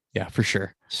guy. Yeah, for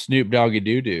sure. Snoop Doggy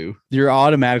Doo Doo. You're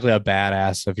automatically a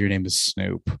badass if your name is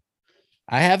Snoop.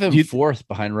 I have him 4th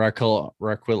behind Raquel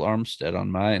Armstead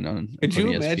on mine. Could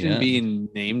you imagine being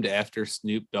named after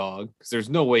Snoop Dogg? Because there's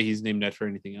no way he's named after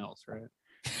anything else, right?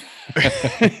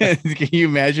 Can you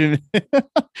imagine?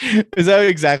 Is that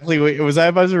exactly what was I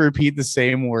about to repeat the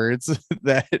same words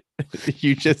that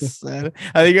you just said?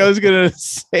 I think I was gonna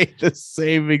say the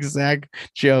same exact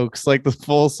jokes, like the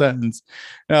full sentence.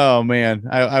 Oh man,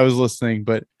 I was listening,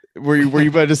 but were you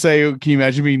about to say, can you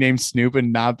imagine being named Snoop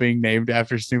and not being named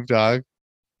after Snoop Dogg?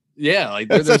 Yeah, like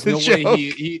there's no way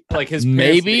he like his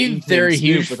maybe they're a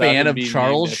huge fan of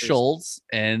Charles Schultz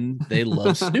and they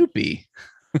love Snoopy.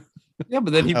 Yeah,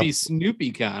 but then he'd be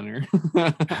Snoopy Connor.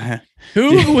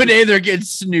 Who would either get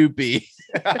Snoopy?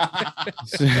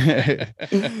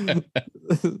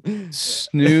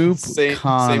 Snoop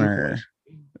Connor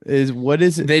is what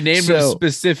is it? They named him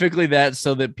specifically that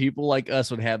so that people like us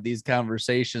would have these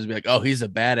conversations, be like, "Oh, he's a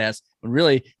badass." When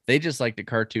really, they just like the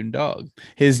cartoon dog.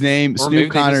 His name, or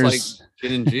Snoop Connor's like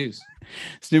gin and juice.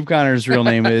 Snoop Connor's real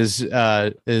name is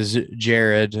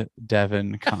Jared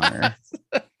Devin Connor.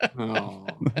 Oh.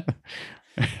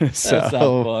 So that's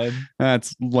not fun.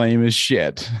 That's lame as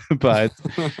shit. But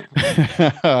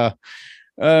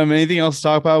anything else to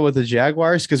talk about with the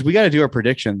Jaguars? Because we got to do our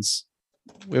predictions.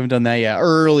 We haven't done that yet.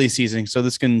 Early season, so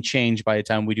this can change by the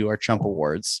time we do our Chump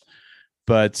Awards.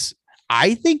 But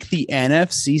I think the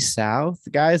NFC South,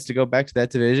 guys, to go back to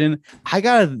that division, I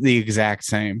got the exact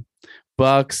same.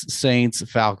 Bucks, Saints,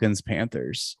 Falcons,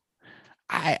 Panthers.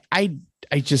 I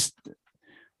just,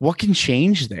 what can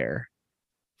change there?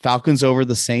 Falcons over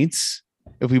the Saints,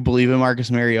 if we believe in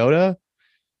Marcus Mariota.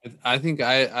 I think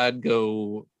I'd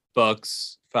go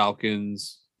Bucks,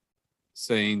 Falcons,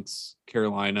 Saints,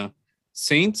 Carolina.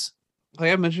 Saints,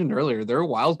 like I mentioned earlier, they're a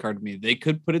wild card to me. They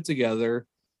could put it together.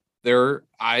 They're,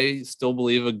 I still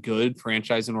believe, a good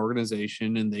franchise and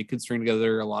organization, and they could string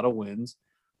together a lot of wins.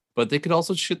 But they could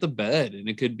also shit the bed, and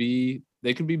it could be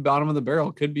They could be bottom of the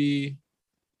barrel. Could be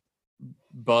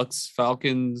Bucks,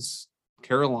 Falcons,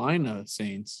 Carolina,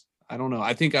 Saints. I don't know.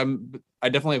 I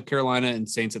definitely have Carolina and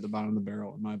Saints at the bottom of the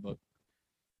barrel in my book.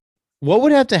 What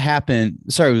would have to happen?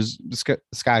 Sorry,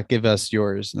 Scott, give us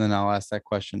yours, and then I'll ask that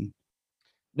question.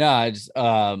 No, I just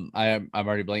I'm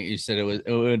already blank. You said it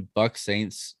would Bucks,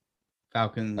 Saints,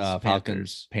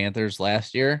 Falcons, Panthers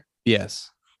last year. Yes.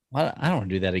 Well, I don't want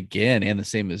to do that again, and the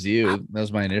same as you. That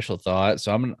was my initial thought.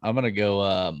 So I'm gonna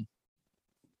go.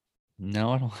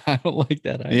 No, I don't like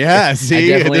that. Either. Yeah,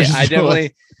 see, I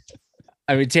definitely.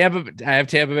 I mean, I have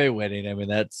Tampa Bay winning. I mean,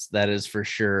 that is for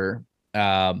sure.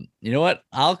 You know what?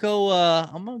 I'm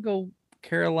gonna go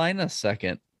Carolina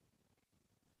second,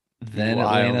 then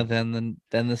Atlanta,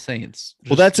 then the Saints.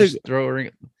 Just throw a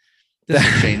ring. This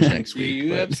will change next week.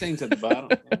 You have Saints at the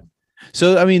bottom.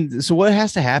 So, I mean, what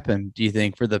has to happen, do you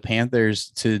think, for the Panthers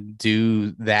to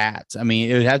do that? I mean,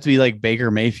 it would have to be like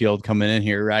Baker Mayfield coming in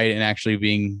here, right? And actually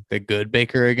being the good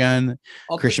Baker again.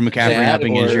 Christian McCaffrey not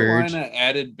being injured. Carolina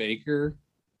added Baker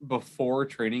before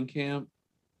training camp,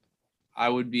 I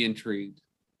would be intrigued.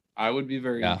 I would be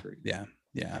very intrigued.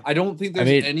 Yeah. I don't think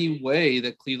there's any way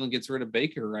that Cleveland gets rid of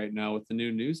Baker right now with the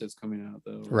new news that's coming out,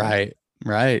 though. Right.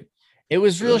 It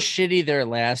was real shitty there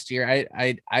last year.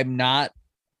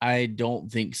 I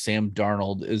don't think Sam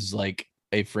Darnold is like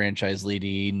a franchise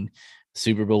leading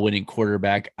Super Bowl winning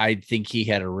quarterback. I think he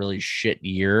had a really shit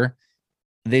year.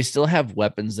 They still have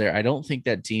weapons there. I don't think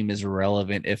that team is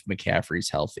relevant if McCaffrey's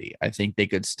healthy. I think they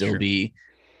could still be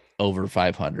over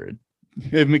 500.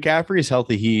 If McCaffrey's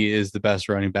healthy, he is the best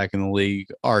running back in the league,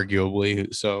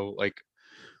 arguably. So, like,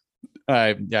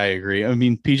 I agree. I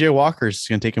mean, PJ Walker's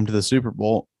going to take him to the Super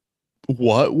Bowl.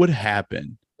 What would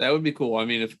happen? That would be cool. I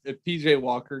mean, if PJ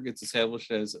Walker gets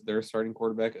established as their starting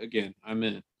quarterback again, I'm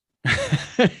in.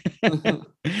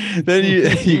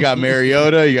 Then you got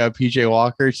Mariota, you got PJ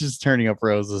Walker. It's just turning up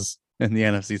roses in the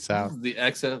NFC South. The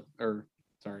XF, or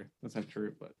sorry, that's not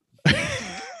true, but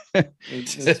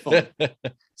it's fun.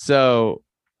 So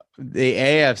the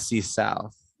AFC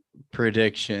South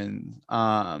prediction.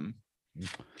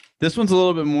 This one's a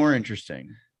little bit more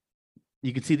interesting.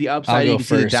 You can see the upside, you can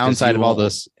see the downside of all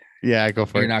this. Yeah, go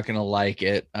for it. You're not gonna like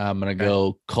it. I'm gonna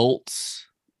go Colts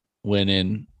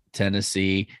winning,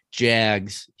 Tennessee,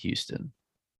 Jags, Houston.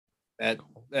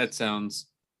 That sounds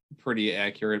pretty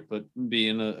accurate, but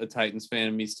being a Titans fan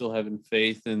and me still having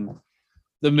faith in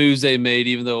the moves they made,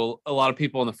 even though a lot of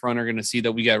people in the front are going to see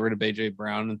that we got rid of AJ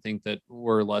Brown and think that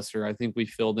we're lesser. I think we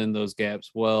filled in those gaps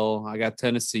well. I got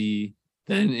Tennessee,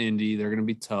 then Indy. They're going to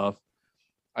be tough.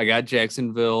 I got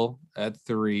Jacksonville at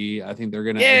 3. I think they're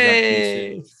going to edge up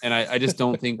Houston. And I just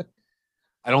don't think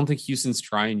Houston's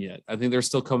trying yet. I think they're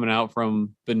still coming out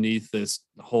from beneath this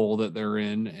hole that they're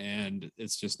in, and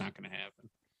it's just not going to happen.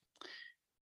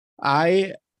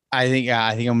 I think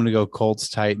I'm going to go Colts,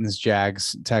 Titans,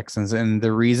 Jags, Texans. And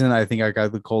the reason I think I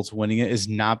got the Colts winning it is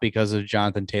not because of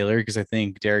Jonathan Taylor, because I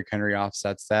think Derrick Henry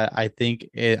offsets that. I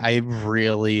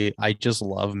just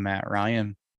love Matt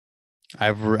Ryan.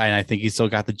 And I think he's still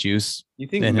got the juice. You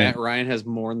think Matt Ryan has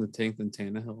more in the tank than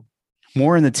Tannehill?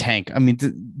 More in the tank. I mean,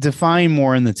 define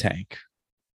more in the tank.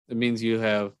 It means you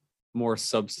have more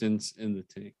substance in the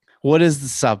tank. What is the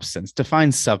substance?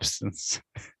 Define substance.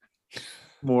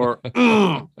 More, kind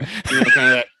of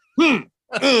that.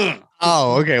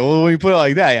 Oh, okay. Well, when you put it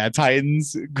like that, yeah.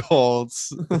 Titans,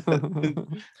 Colts,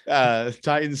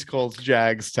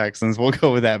 Jags, Texans. We'll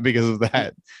go with that because of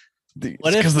that.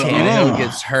 What if Tannehill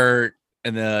gets hurt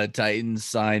and the Titans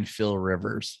sign Phil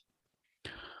Rivers?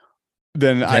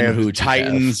 Then I have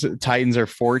Titans. Titans are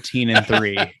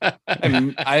 14-3.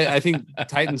 I think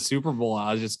Titans Super Bowl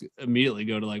odds just immediately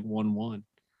go to like 1-1.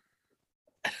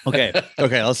 Okay,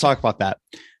 let's talk about that.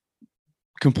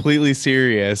 Completely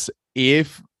serious.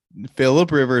 If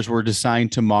Phillip Rivers were to sign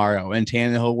tomorrow and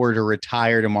Tannehill were to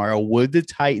retire tomorrow, would the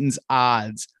Titans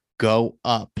odds go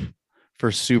up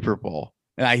for Super Bowl?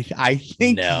 And I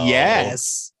think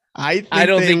yes. I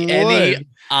don't think any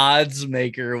odds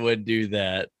maker would do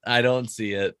that. I don't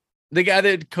see it. The guy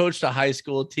that coached a high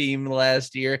school team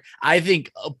last year, I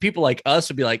think people like us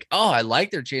would be like, oh, I like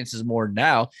their chances more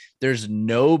now. There's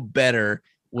no better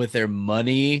with their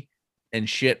money and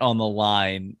shit on the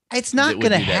line. It's not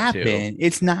going to happen.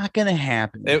 It's not going to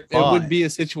happen. It would be a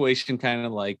situation kind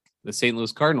of like the St.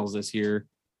 Louis Cardinals this year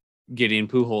getting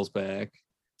Pujols back.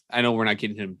 I know we're not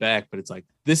getting him back, but it's like,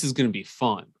 this is going to be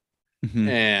fun. Mm-hmm.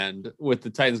 And with the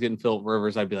Titans getting Phillip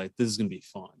Rivers, I'd be like, this is going to be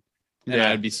fun. And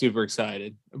I'd be super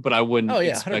excited, but I wouldn't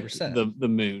expect 100%. the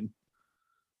moon.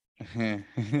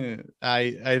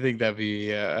 I think that'd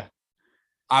be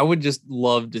I would just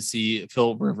love to see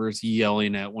Philip Rivers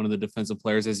yelling at one of the defensive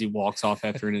players as he walks off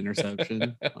after an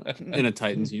interception in a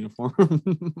Titans uniform.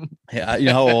 Yeah, you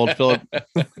know how old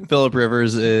Philip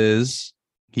Rivers is?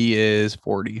 He is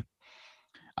 40.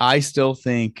 I still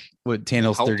think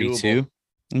Tannehill's How 32. doable.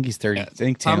 I think he's 30. Yeah, I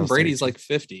think Tom Tannehill's Brady's 32. like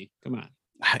 50. Come on.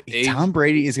 Age. Tom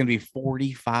Brady is going to be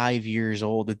 45 years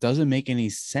old. It doesn't make any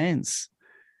sense.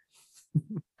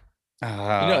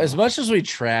 As much as we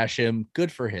trash him,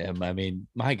 good for him. I mean,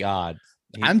 my God,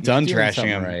 I'm done doing trashing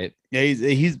something him. Right? Yeah,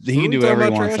 he Who can are we do talking whatever he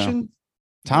about wants now. trashing?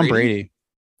 Tom Brady.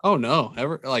 Oh no,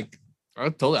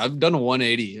 I've done a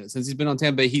 180 since he's been on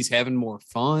Tampa Bay. He's having more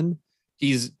fun.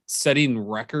 He's setting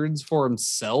records for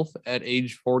himself at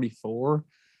age 44.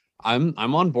 I'm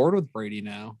on board with Brady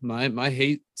now. My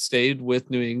hate stayed with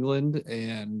New England,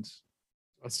 and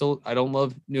I don't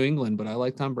love New England, but I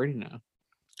like Tom Brady now.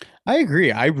 I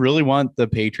agree. I really want the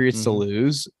Patriots to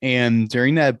lose. And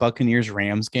during that Buccaneers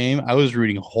Rams game, I was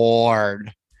rooting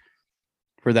hard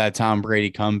for that Tom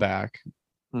Brady comeback.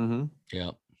 Mm-hmm.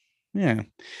 Yeah. Yeah.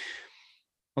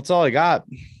 That's all I got.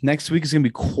 Next week is going to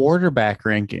be quarterback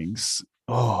rankings.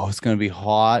 Oh, it's going to be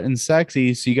hot and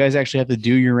sexy. So you guys actually have to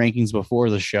do your rankings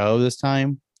before the show this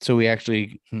time. So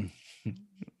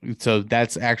so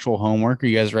that's actual homework. Are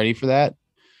you guys ready for that?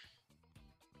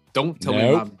 Don't tell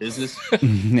me my business.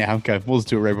 Yeah, okay. We'll just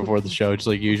do it right before the show, just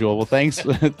like usual. Well, thanks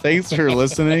for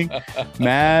listening.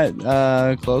 Matt,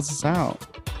 close us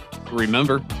out.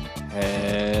 Remember,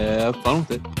 have fun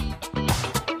with it.